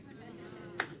will?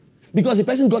 Because the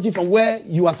person got you from where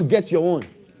you are to get your own. It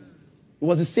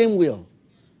was the same will,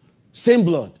 same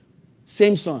blood,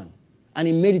 same son. And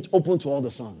he made it open to all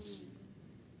the sons.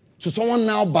 So someone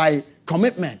now by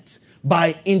commitment,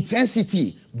 by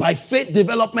intensity, by faith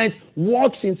development,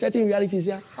 walks in certain realities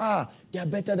and says, they are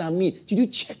better than me. Did you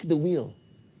check the will?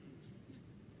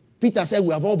 Peter said,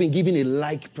 we have all been given a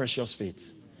like precious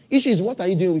faith. Issue is, what are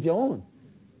you doing with your own?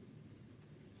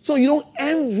 So you don't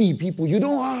envy people. You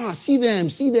don't, see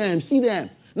them.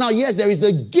 Now, yes, there is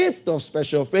the gift of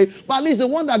special faith, but at least the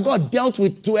one that God dealt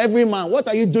with to every man, what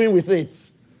are you doing with it?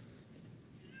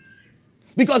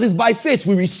 Because it's by faith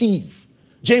we receive.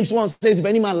 James 1 says, if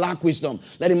any man lack wisdom,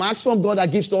 let him ask from God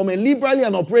that gives to all men liberally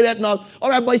and upbraideth not.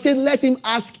 All right, but he said, let him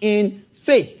ask in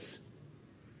faith.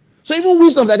 So even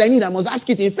wisdom that I need, I must ask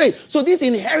it in faith. So this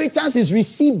inheritance is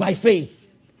received by faith.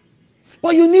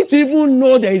 But you need to even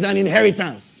know there is an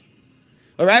inheritance.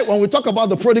 All right? When we talk about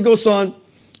the prodigal son,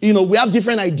 we have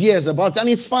different ideas about it, and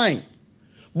it's fine.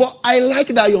 But I like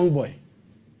that young boy.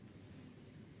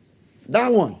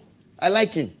 That one. I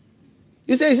like him.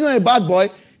 You say he's not a bad boy.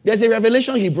 There's a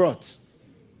revelation he brought.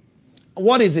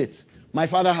 What is it? My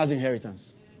father has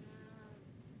inheritance.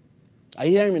 Are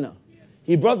you hearing me now? Yes.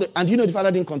 He brought and the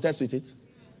father didn't contest with it.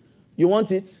 You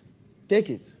want it?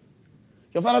 Take it.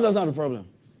 Your father doesn't have a problem.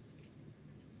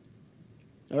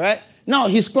 All right? Now,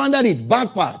 he squandered it.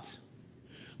 Bad part.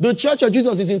 The Church of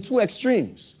Jesus is in two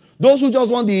extremes. Those who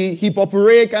just want the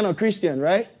hip-hop-hooray kind of Christian,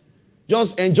 right?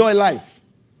 Just enjoy life.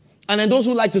 And then those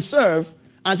who like to serve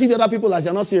and see the other people as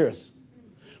you're not serious.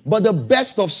 But the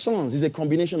best of sons is a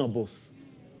combination of both.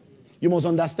 You must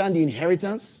understand the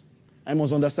inheritance and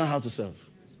must understand how to serve.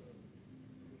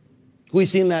 Who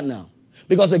is seeing that now?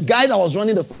 Because the guy that was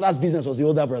running the flask business was the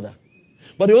older brother.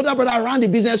 But the older brother ran the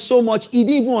business so much, he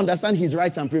didn't even understand his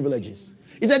rights and privileges.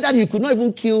 He said that he could not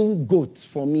even kill goats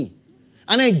for me.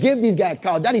 And then he gave this guy a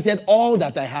cow. Daddy said, all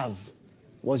that I have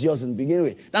was yours in the beginning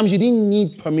with. That means you didn't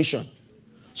need permission.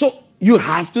 So you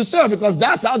have to serve because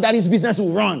that's how daddy's business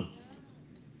will run.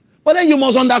 But then you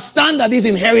must understand that this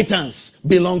inheritance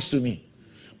belongs to me.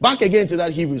 Back again to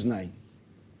that Hebrews 9.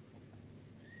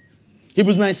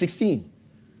 Hebrews 9:16.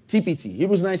 TPT.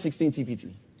 Hebrews 9:16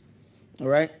 TPT. All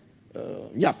right?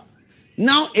 Yeah.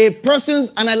 Now a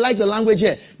person's, and I like the language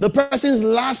here, the person's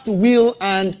last will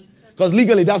and, because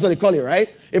legally that's what they call it, right?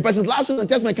 A person's last will and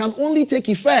testament can only take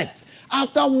effect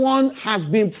after one has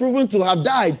been proven to have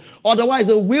died. Otherwise,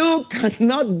 the will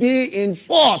cannot be in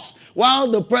force while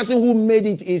the person who made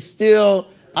it is still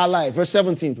alive. Verse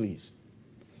 17, please.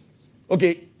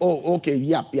 Okay. Oh, okay.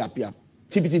 Yep.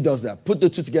 TPT does that. Put the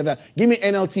two together. Give me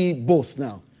NLT both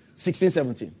now. 16,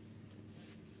 17.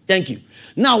 Thank you.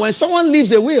 Now, when someone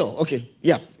leaves a will, it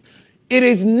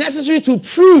is necessary to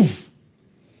prove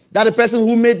that the person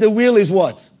who made the will is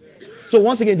what? So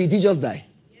once again, did he just die?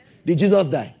 Did Jesus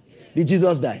die? Did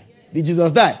Jesus die? Did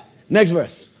Jesus die? Next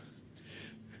verse.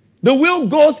 The will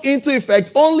goes into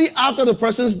effect only after the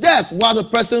person's death, while the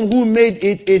person who made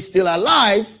it is still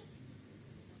alive.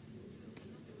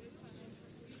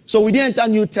 So we didn't enter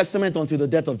New Testament until the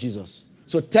death of Jesus.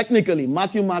 So technically,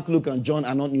 Matthew, Mark, Luke, and John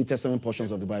are not New Testament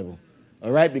portions of the Bible.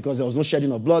 All right? Because there was no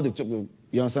shedding of blood. You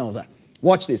understand what I'm saying?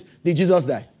 Watch this. Did Jesus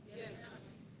die? Yes.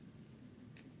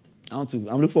 I'm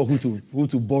looking for who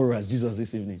to borrow as Jesus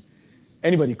this evening.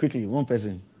 Anybody, quickly, one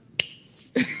person.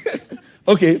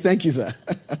 Okay, thank you, sir.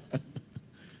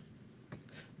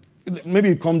 Maybe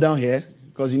you come down here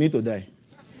because you need to die.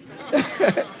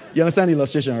 You understand the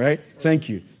illustration, right? Thank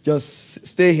you. Just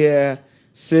stay here,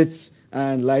 sit,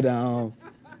 and lie down.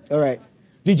 All right.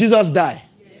 Did Jesus die?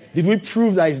 Yes. Did we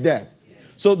prove that he's dead? Yes.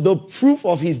 So the proof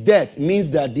of his death means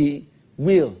that the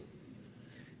will.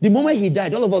 The moment he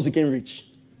died, all of us became rich.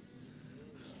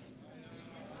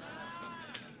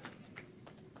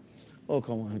 Oh,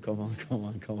 come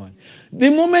on.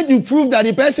 The moment you prove that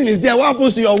the person is there, what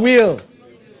happens to your will?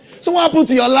 So what happens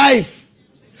to your life?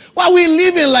 Why are we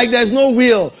living like there's no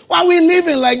will? Why are we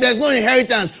living like there's no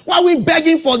inheritance? Why are we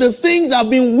begging for the things that have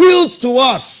been willed to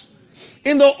us?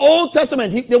 In the Old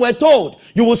Testament, they were told,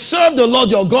 you will serve the Lord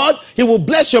your God, he will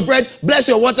bless your bread, bless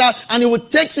your water, and he will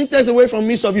take sickness away from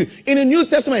midst of you. In the New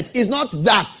Testament, it's not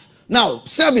that. Now,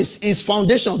 service is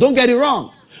foundational, don't get it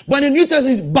wrong. But in the New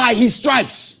Testament, it's by his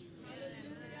stripes.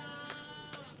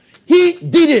 He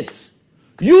did it.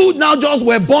 You now just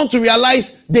were born to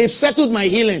realize they've settled my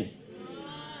healing.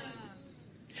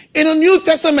 In the New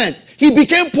Testament, he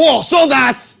became poor so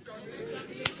that,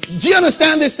 do you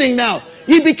understand this thing now?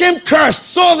 He became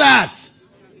cursed so that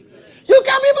you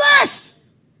can be blessed.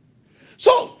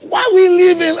 So why we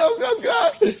living? Oh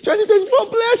God, 2024,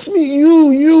 bless me.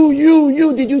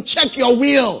 You. Did you check your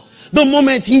will? The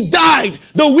moment he died,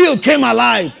 the will came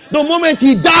alive. The moment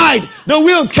he died, the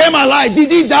will came alive. Did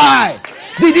he die?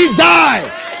 Did he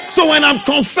die? So when I'm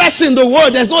confessing the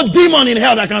word, there's no demon in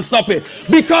hell that can stop it.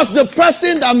 Because the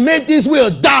person that made this will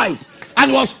died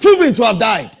and was proven to have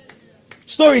died.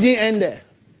 Story didn't end there.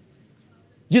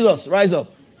 Jesus, rise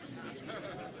up.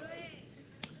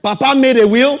 Papa made a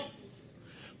will.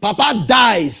 Papa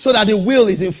dies so that the will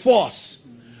is in force.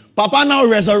 Papa now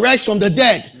resurrects from the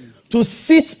dead to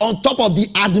sit on top of the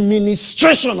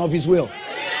administration of his will.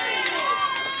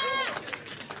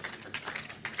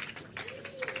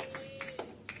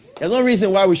 There's no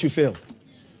reason why we should fail.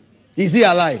 Is he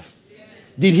alive?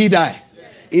 Did he die?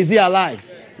 Is he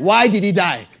alive? Why did he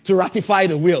die? To ratify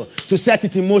the will, to set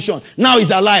it in motion. Now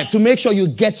he's alive to make sure you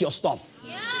get your stuff.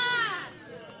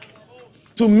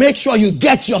 To make sure you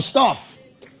get your stuff.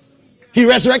 He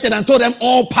resurrected and told them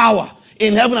all power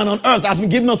in heaven and on earth has been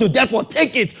given unto you. Therefore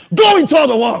take it. Go into all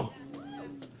the world.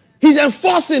 He's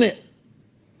enforcing it.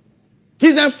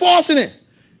 He's enforcing it.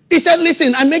 He said,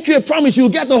 listen, I make you a promise. You'll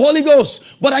get the Holy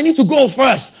Ghost. But I need to go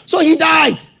first. So he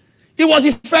died. It was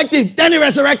effective. Then he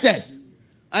resurrected.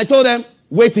 I told them,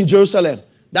 wait in Jerusalem.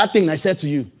 That thing I said to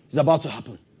you is about to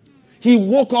happen. He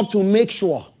woke up to make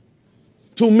sure.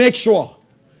 To make sure.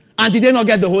 And did they not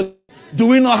get the Holy Ghost? Do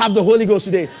we not have the Holy Ghost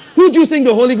today? Who do you think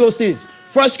the Holy Ghost is?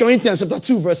 1 Corinthians chapter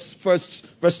 2,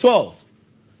 verse 12.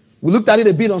 We looked at it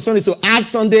a bit on Sunday, so add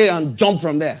Sunday and jump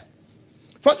from there.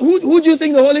 Who do you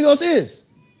think the Holy Ghost is?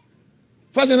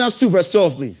 1 Corinthians 2, verse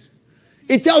 12, please.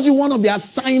 It tells you one of the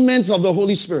assignments of the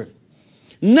Holy Spirit.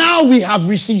 Now we have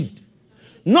received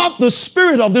not the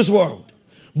spirit of this world,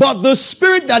 but the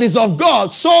Spirit that is of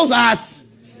God, so that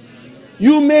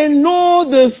you may know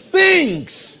the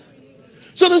things.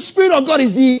 So the Spirit of God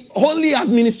is the holy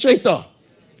administrator.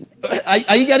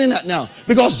 Are you getting that now?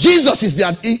 Because Jesus is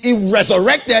he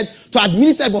resurrected to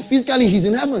administer, but physically he's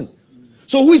in heaven.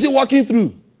 So who is he working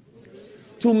through?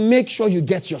 To make sure you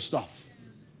get your stuff.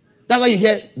 That's why you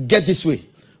hear, get this way,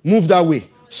 move that way,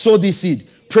 sow this seed,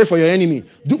 pray for your enemy.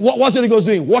 What's the Holy Ghost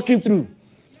doing? Walking through.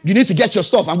 You need to get your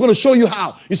stuff. I'm going to show you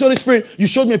how. You saw the Spirit, you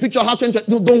showed me a picture of how to enter.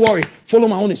 No, don't worry. Follow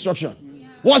my own instruction.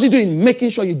 What's he doing?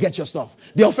 Making sure you get your stuff.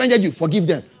 They offended you. Forgive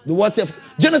them. The word says, do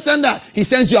you understand that? He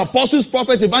sends you apostles,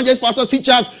 prophets, evangelists, pastors,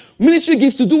 teachers, ministry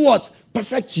gifts to do what?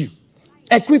 Perfect you.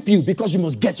 Equip you, because you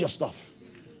must get your stuff.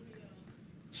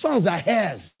 Sons are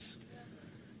heirs.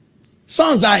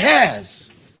 Sons are heirs.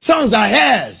 Sons are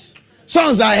heirs.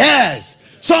 Sons are heirs.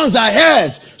 Sons are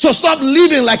heirs. So stop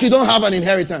living like you don't have an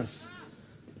inheritance.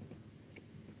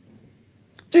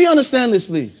 Do you understand this,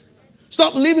 please?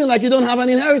 Stop living like you don't have an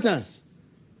inheritance.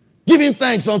 Giving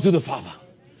thanks unto the Father,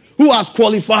 who has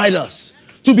qualified us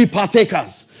to be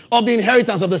partakers of the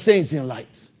inheritance of the saints in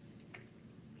light.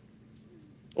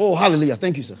 Oh, hallelujah.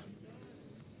 Thank you, sir.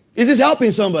 Is this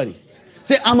helping somebody?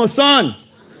 Say, I'm a son.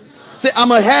 Say,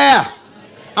 I'm a heir.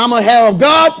 I'm a heir of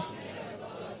God.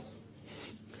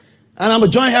 And I'm a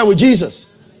joint heir with Jesus.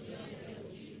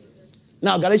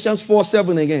 Now, Galatians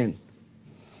 4:7 again.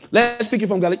 Let's pick it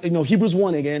from Hebrews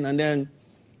 1 again, and then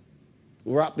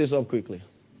we'll wrap this up quickly.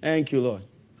 Thank you, Lord.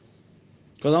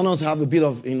 Because I want us to have a bit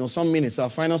of, some minutes, our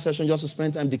final session, just to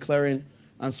spend time declaring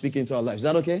and speaking to our lives. Is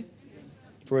that okay?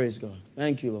 Praise God.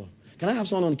 Thank you, Lord. Can I have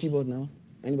someone on the keyboard now?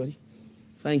 Anybody?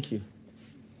 Thank you.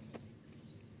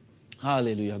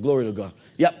 Hallelujah. Glory to God.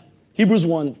 Yep. Hebrews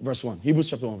 1, verse 1. Hebrews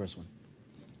chapter 1, verse 1.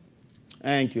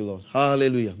 Thank you, Lord.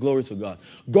 Hallelujah. Glory to God.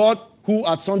 God, who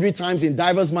at sundry times in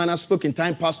diverse manners spoke in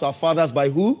time past to our fathers by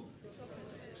who?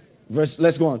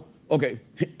 Let's go on. Okay.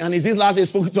 And is this last day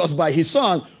spoken to us by his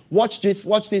son? Watch this.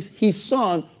 Watch this. His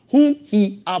son, whom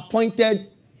he appointed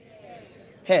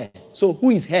heir. So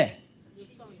who is heir?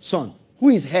 Son. Who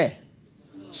is heir?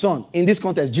 Son. In this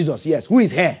context, Jesus. Yes. Who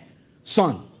is heir?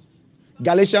 Son.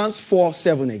 Galatians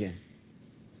 4:7 again.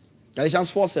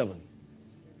 Galatians 4:7.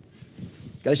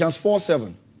 Galatians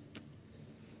 4:7.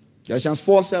 Galatians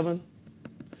 4:7.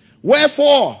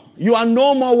 Wherefore, you are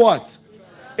no more what?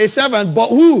 A servant, but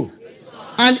who?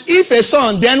 And if a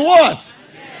son, then what?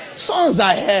 Sons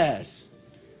are heirs.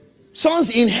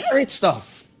 Sons inherit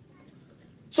stuff.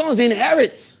 Sons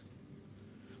inherit.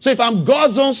 So if I'm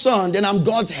God's own son, then I'm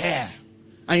God's heir.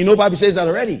 And the Bible says that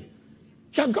already.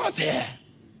 You're God's heir.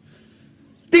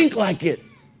 Think like it.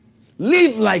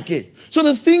 Live like it. So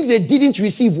the things they didn't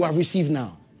receive were received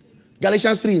now.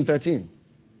 Galatians 3:13.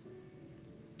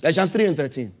 Galatians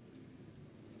 3:13.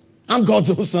 I'm God's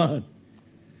own son.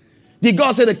 Did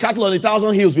God say the cattle on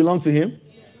 1,000 hills belong to him?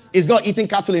 Yes. Is God eating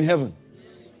cattle in heaven?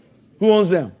 Yes. Who owns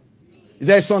them? Is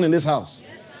there a son in this house?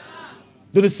 Yes.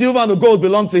 Do the silver and the gold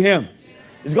belong to him?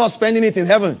 Yes. Is God spending it in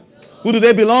heaven? No. Who do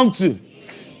they belong to? Yes.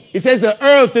 He says the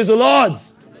earth is the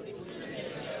Lord's.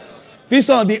 This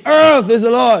son, the earth is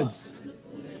the Lord's.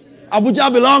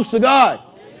 Abuja belongs to God.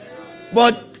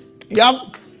 But you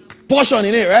have portion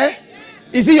in it, right?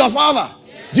 Is he your father?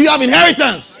 Do you have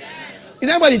inheritance? Is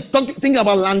anybody thinking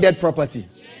about landed property?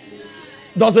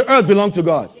 Does the earth belong to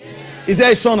God? Is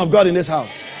there a son of God in this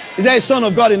house? Is there a son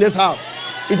of God in this house?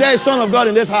 Is there a son of God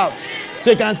in this house?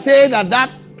 So you can say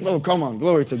that, oh, come on,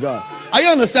 glory to God. Are you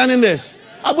understanding this?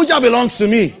 Abuja belongs to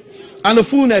me and the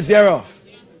fullness thereof.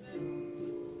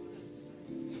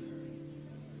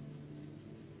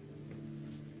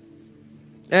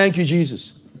 Thank you,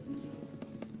 Jesus.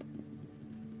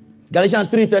 Galatians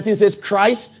 3:13 says,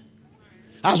 Christ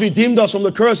has redeemed us from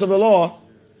the curse of the law,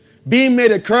 being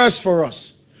made a curse for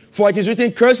us. For it is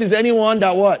written, cursed is anyone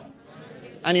that what?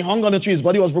 And he hung on the tree, his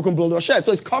body was broken, blood was shed.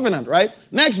 So it's covenant, right?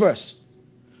 Next verse.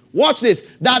 Watch this.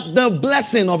 That the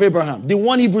blessing of Abraham, the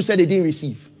one Hebrew said they didn't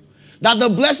receive. That the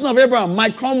blessing of Abraham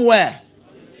might come where?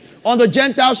 On the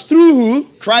Gentiles through who?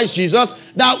 Christ Jesus.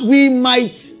 That we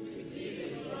might.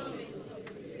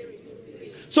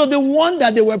 So the one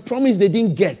that they were promised they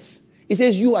didn't get, he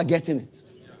says you are getting it.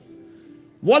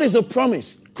 What is the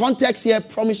promise? Context here,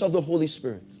 promise of the Holy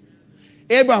Spirit.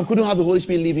 Abraham couldn't have the Holy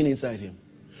Spirit living inside him.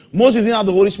 Moses didn't have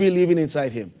the Holy Spirit living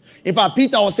inside him. In fact,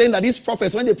 Peter was saying that these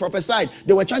prophets, when they prophesied,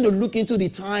 they were trying to look into the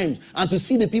times and to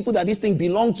see the people that this thing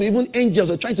belonged to. Even angels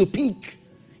were trying to peek.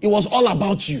 It was all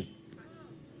about you. It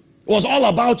was all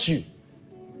about you.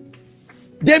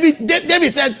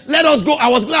 David said, let us go. I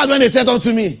was glad when they said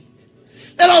unto me,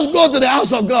 let us go to the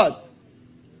house of God.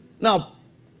 Now,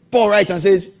 Paul writes and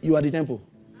says, you are the temple.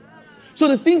 So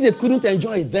the things they couldn't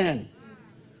enjoy then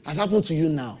has happened to you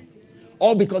now.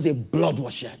 All because a blood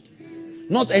was shed.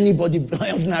 Not anybody,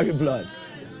 ordinary blood.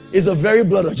 It's the very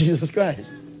blood of Jesus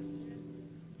Christ.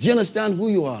 Do you understand who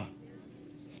you are?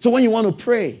 So when you want to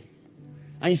pray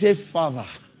and you say, Father,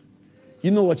 you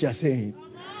know what you're saying.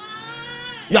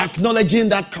 You're acknowledging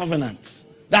that covenant,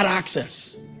 that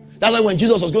access. That's why when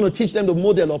Jesus was going to teach them the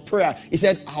model of prayer, he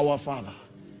said, our Father.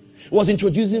 He was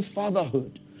introducing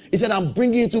fatherhood. He said, I'm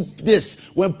bringing you to this.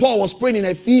 When Paul was praying in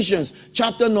Ephesians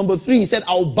chapter number 3, he said,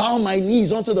 I'll bow my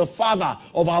knees unto the Father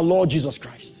of our Lord Jesus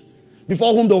Christ,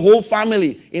 before whom the whole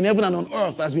family in heaven and on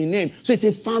earth has been named. So it's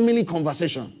a family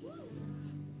conversation.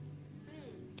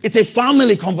 It's a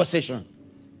family conversation.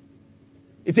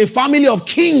 It's a family of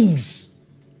kings.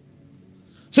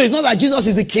 So it's not that Jesus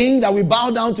is the king that we bow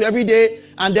down to every day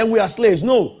and then we are slaves.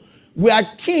 No, we are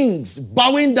kings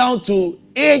bowing down to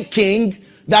a king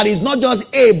that is not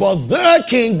just a, but the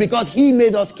king, because he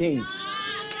made us kings.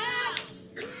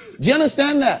 Do you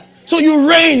understand that? So you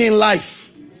reign in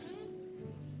life.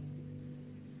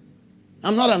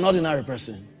 I'm not an ordinary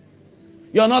person.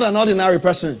 You're not an ordinary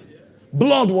person.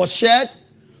 Blood was shed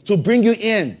to bring you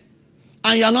in.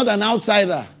 And you're not an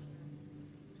outsider.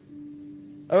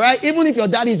 All right? Even if your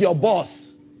dad is your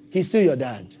boss, he's still your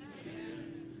dad.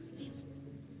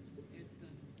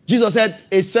 Jesus said,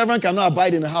 a servant cannot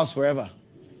abide in the house forever,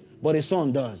 but a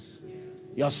son does.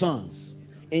 Your sons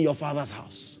in your father's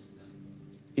house.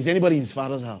 Is anybody in his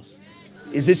father's house?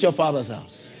 Is this your father's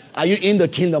house? Are you in the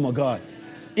kingdom of God?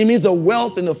 It means the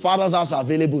wealth in the father's house are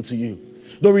available to you.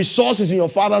 The resources in your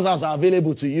father's house are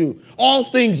available to you. All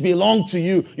things belong to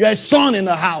you. You're a son in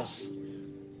the house.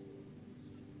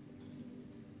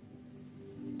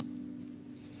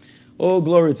 Oh,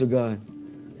 glory to God.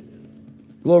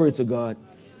 Glory to God.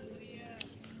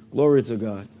 Glory to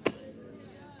God.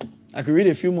 I could read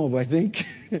a few more, but I think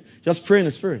just pray in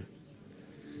the Spirit.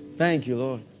 Thank you,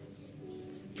 Lord.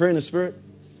 Pray in the Spirit.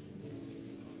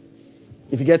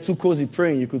 If you get too cozy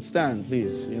praying, you could stand,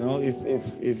 please. You know,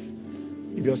 if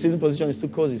your sitting position is too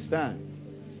cozy, stand.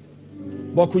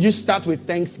 But could you start with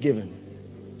thanksgiving?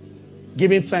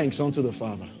 Giving thanks unto the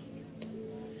Father.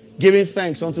 Giving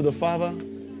thanks unto the Father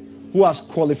who has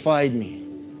qualified me.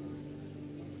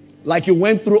 Like you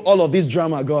went through all of this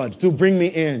drama, God, to bring me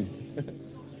in.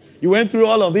 You went through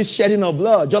all of this shedding of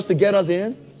blood just to get us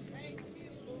in.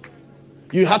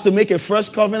 You had to make a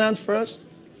first covenant first,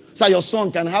 so your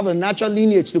son can have a natural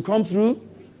lineage to come through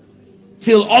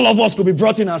till all of us could be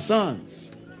brought in as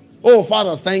sons. Oh,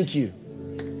 Father, thank you.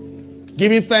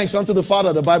 Giving thanks unto the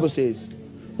Father, the Bible says,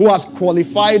 who has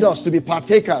qualified us to be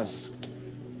partakers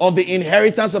of the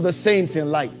inheritance of the saints in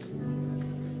light.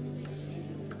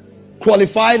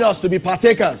 Qualified us to be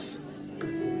partakers.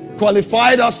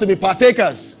 Qualified us to be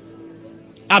partakers.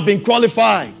 I've been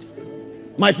qualified.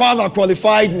 My Father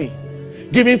qualified me.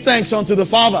 Giving thanks unto the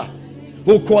Father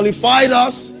who qualified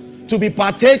us to be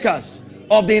partakers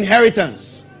of the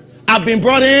inheritance. I've been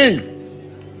brought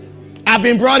in. I've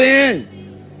been brought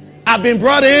in. I've been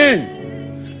brought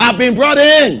in. I've been brought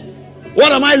in.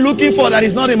 What am I looking for that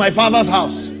is not in my Father's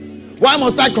house? Why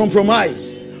must I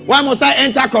compromise? Why must I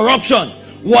enter corruption?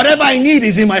 Whatever I need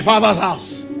is in my Father's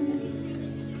house.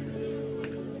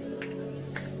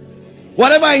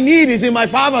 Whatever I need is in my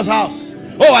Father's house.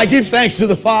 Oh, I give thanks to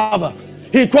the Father.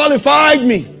 He qualified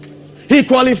me. He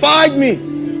qualified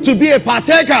me to be a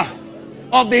partaker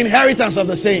of the inheritance of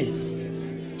the saints.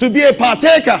 To be a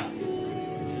partaker.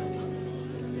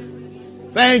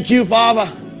 Thank you, Father.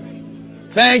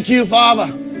 Thank you, Father.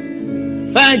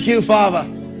 Thank you, Father.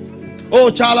 Oh,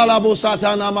 chalalabo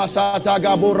satana masata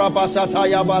gabura pasata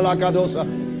yabalakadosa.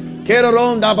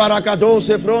 Keronda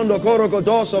barakadose frondo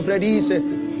korokodoso fredise.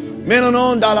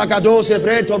 Menononda lakadose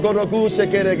freto korokuse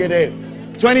keregede.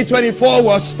 2024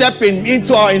 was stepping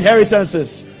into our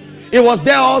inheritances. It was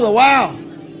there all the while.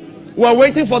 We're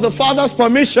waiting for the Father's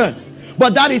permission.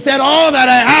 But Daddy said, all that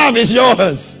I have is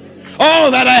yours. All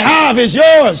that I have is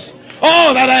yours.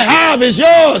 All that I have is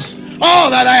yours. All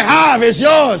that I have is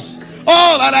yours.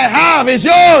 All that I have is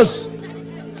yours.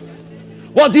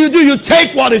 What do? You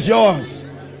take what is yours.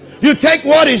 You take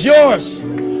what is yours.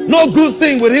 No good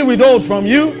thing will he withhold from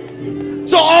you.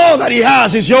 So all that he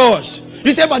has is yours.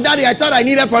 You say, but Daddy, I thought I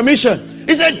needed permission.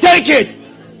 He said, take it.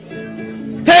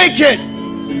 Take it.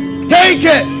 Take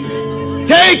it.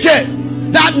 Take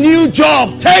it. That new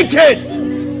job, take it.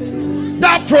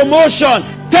 That promotion,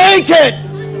 take it.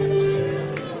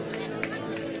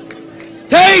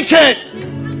 Take it.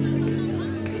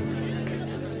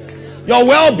 Your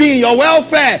well-being, your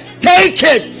welfare, take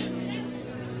it.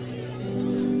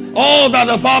 All that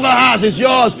the Father has is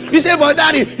yours. You say, but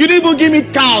Daddy, you didn't even give me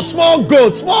cows, small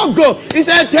goat, small goat. He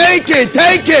said, take it,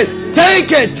 take it,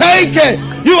 take it, take it.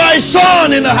 You are a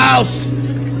son in the house.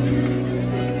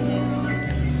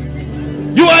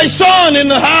 You are a son in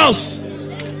the house.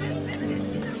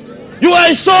 You are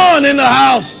a son in the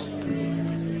house.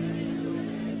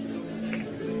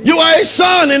 You are a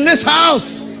son in this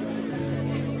house.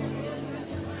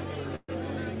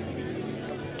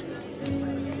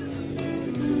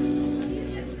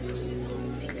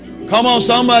 Come on,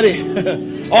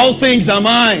 somebody. All things are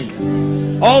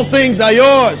mine. All things are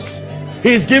yours.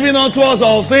 He's given unto us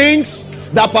all things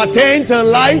that pertain to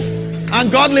life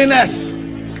and godliness.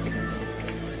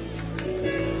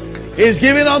 He's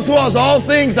given unto us all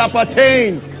things that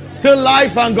pertain to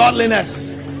life and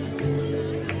godliness.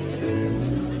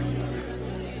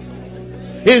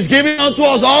 He's giving unto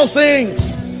us all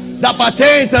things that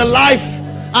pertain to life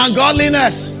and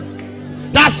godliness.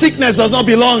 That sickness does not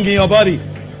belong in your body.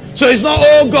 So it's not,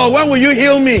 oh God, when will you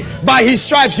heal me? By his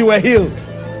stripes you were healed.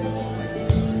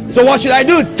 So what should I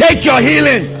do? Take your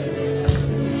healing.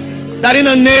 That in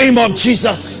the name of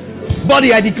Jesus,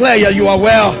 body, I declare that you are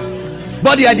well.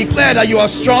 Body, I declare that you are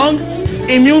strong.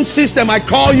 Immune system, I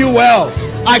call you well.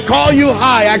 I call you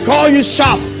high. I call you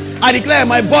sharp. I declare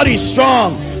my body is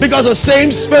strong, because the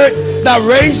same spirit that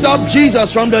raised up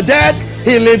Jesus from the dead,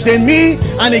 he lives in me,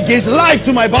 and he gives life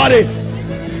to my body.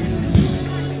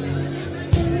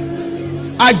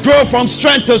 I grow from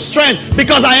strength to strength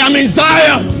because I am in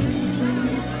Zion.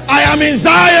 I am in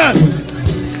Zion.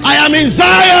 I am in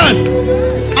Zion.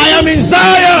 I am in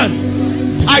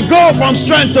Zion. I go from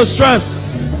strength to strength.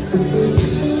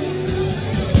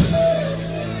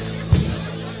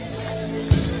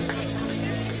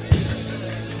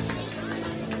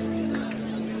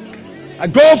 I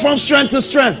go from strength to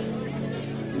strength.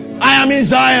 I am in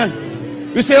Zion.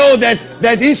 You say, oh,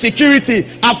 there's insecurity.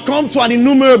 I've come to an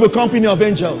innumerable company of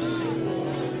angels.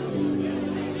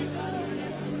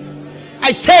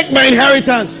 I take my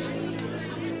inheritance.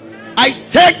 I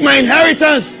take my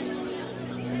inheritance.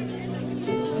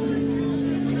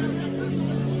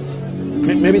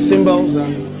 Maybe symbols.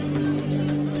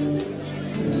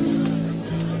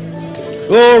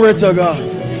 Glory to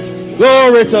God.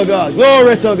 Glory to God.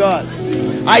 Glory to God.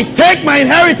 I take my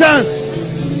inheritance.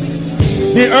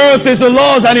 The earth is the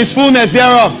Lord's and his fullness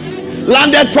thereof.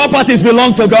 Landed properties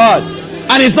belong to God,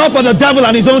 and it's not for the devil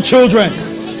and his own children.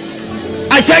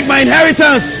 I take my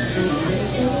inheritance.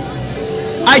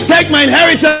 I take my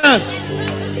inheritance.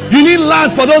 You need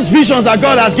land for those visions that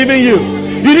God has given you.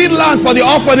 You need land for the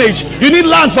orphanage. You need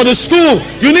land for the school.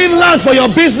 You need land for your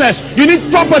business. You need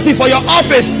property for your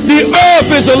office. The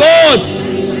earth is the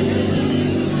Lord's.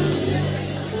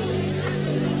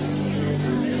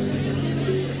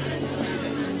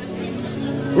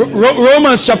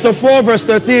 Romans chapter 4 verse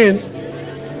 13.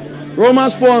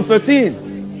 Romans 4 and 13.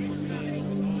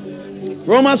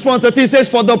 Romans 4 and 13 says,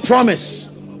 for the promise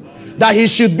that he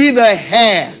should be the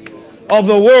heir of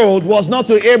the world was not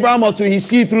to Abraham or to his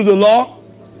seed through the law,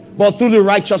 but through the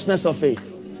righteousness of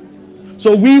faith.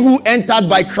 So we who entered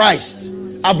by Christ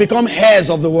have become heirs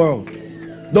of the world.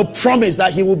 The promise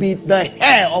that he will be the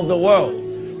heir of the world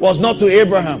was not to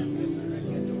Abraham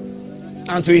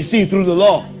and to his seed through the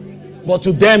law, but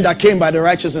to them that came by the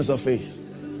righteousness of faith.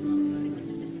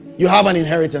 You have an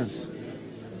inheritance.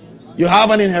 You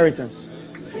have an inheritance.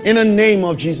 In the name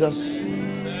of Jesus.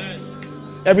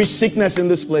 Every sickness in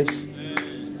this place,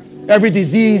 every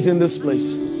disease in this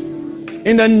place,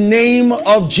 in the name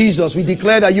of Jesus, we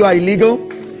declare that you are illegal.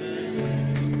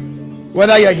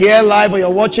 Whether you're here live or you're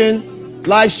watching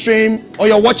live stream or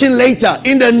you're watching later,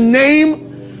 in the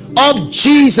name of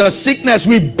Jesus, sickness,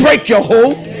 we break your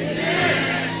hold.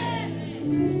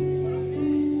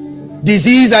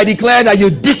 Disease, I declare that you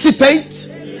dissipate,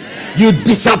 you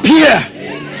disappear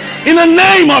in the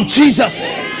name of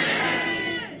Jesus.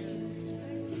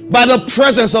 By the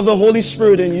presence of the Holy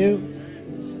Spirit in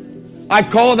you, I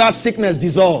call that sickness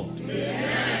dissolved.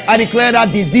 I declare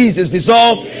that disease is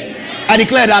dissolved. I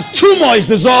declare that tumor is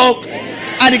dissolved.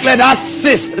 I declare that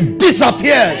cyst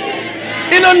disappears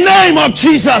in the name of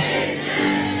Jesus.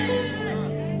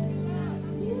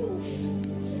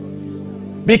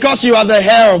 Because you are the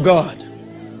heir of God,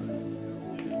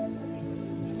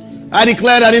 I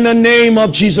declare that in the name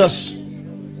of Jesus,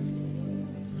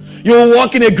 you will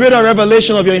walk in a greater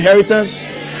revelation of your inheritance.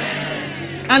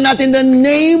 And that in the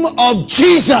name of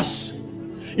Jesus,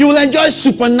 you will enjoy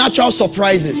supernatural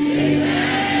surprises.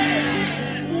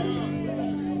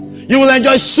 You will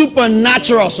enjoy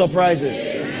supernatural surprises.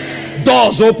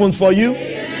 Doors open for you.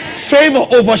 Favor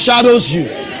overshadows you.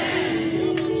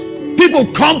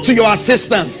 People come to your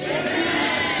assistance.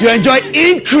 You enjoy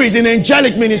increase in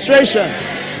angelic ministration.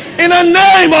 In the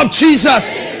name of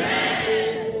Jesus.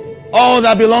 All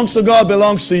that belongs to God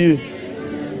belongs to you.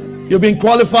 You've been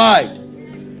qualified.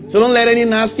 So don't let any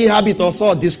nasty habit or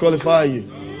thought disqualify you.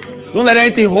 Don't let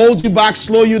anything hold you back,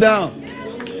 slow you down.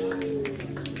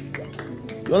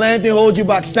 Don't let anything hold you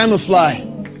back. Stand and fly.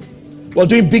 We're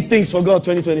doing big things for God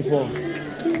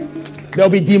 2024.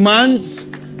 There'll be demands.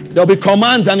 There'll be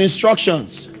commands and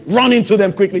instructions. Run into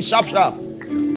them quickly. Sharp, sharp.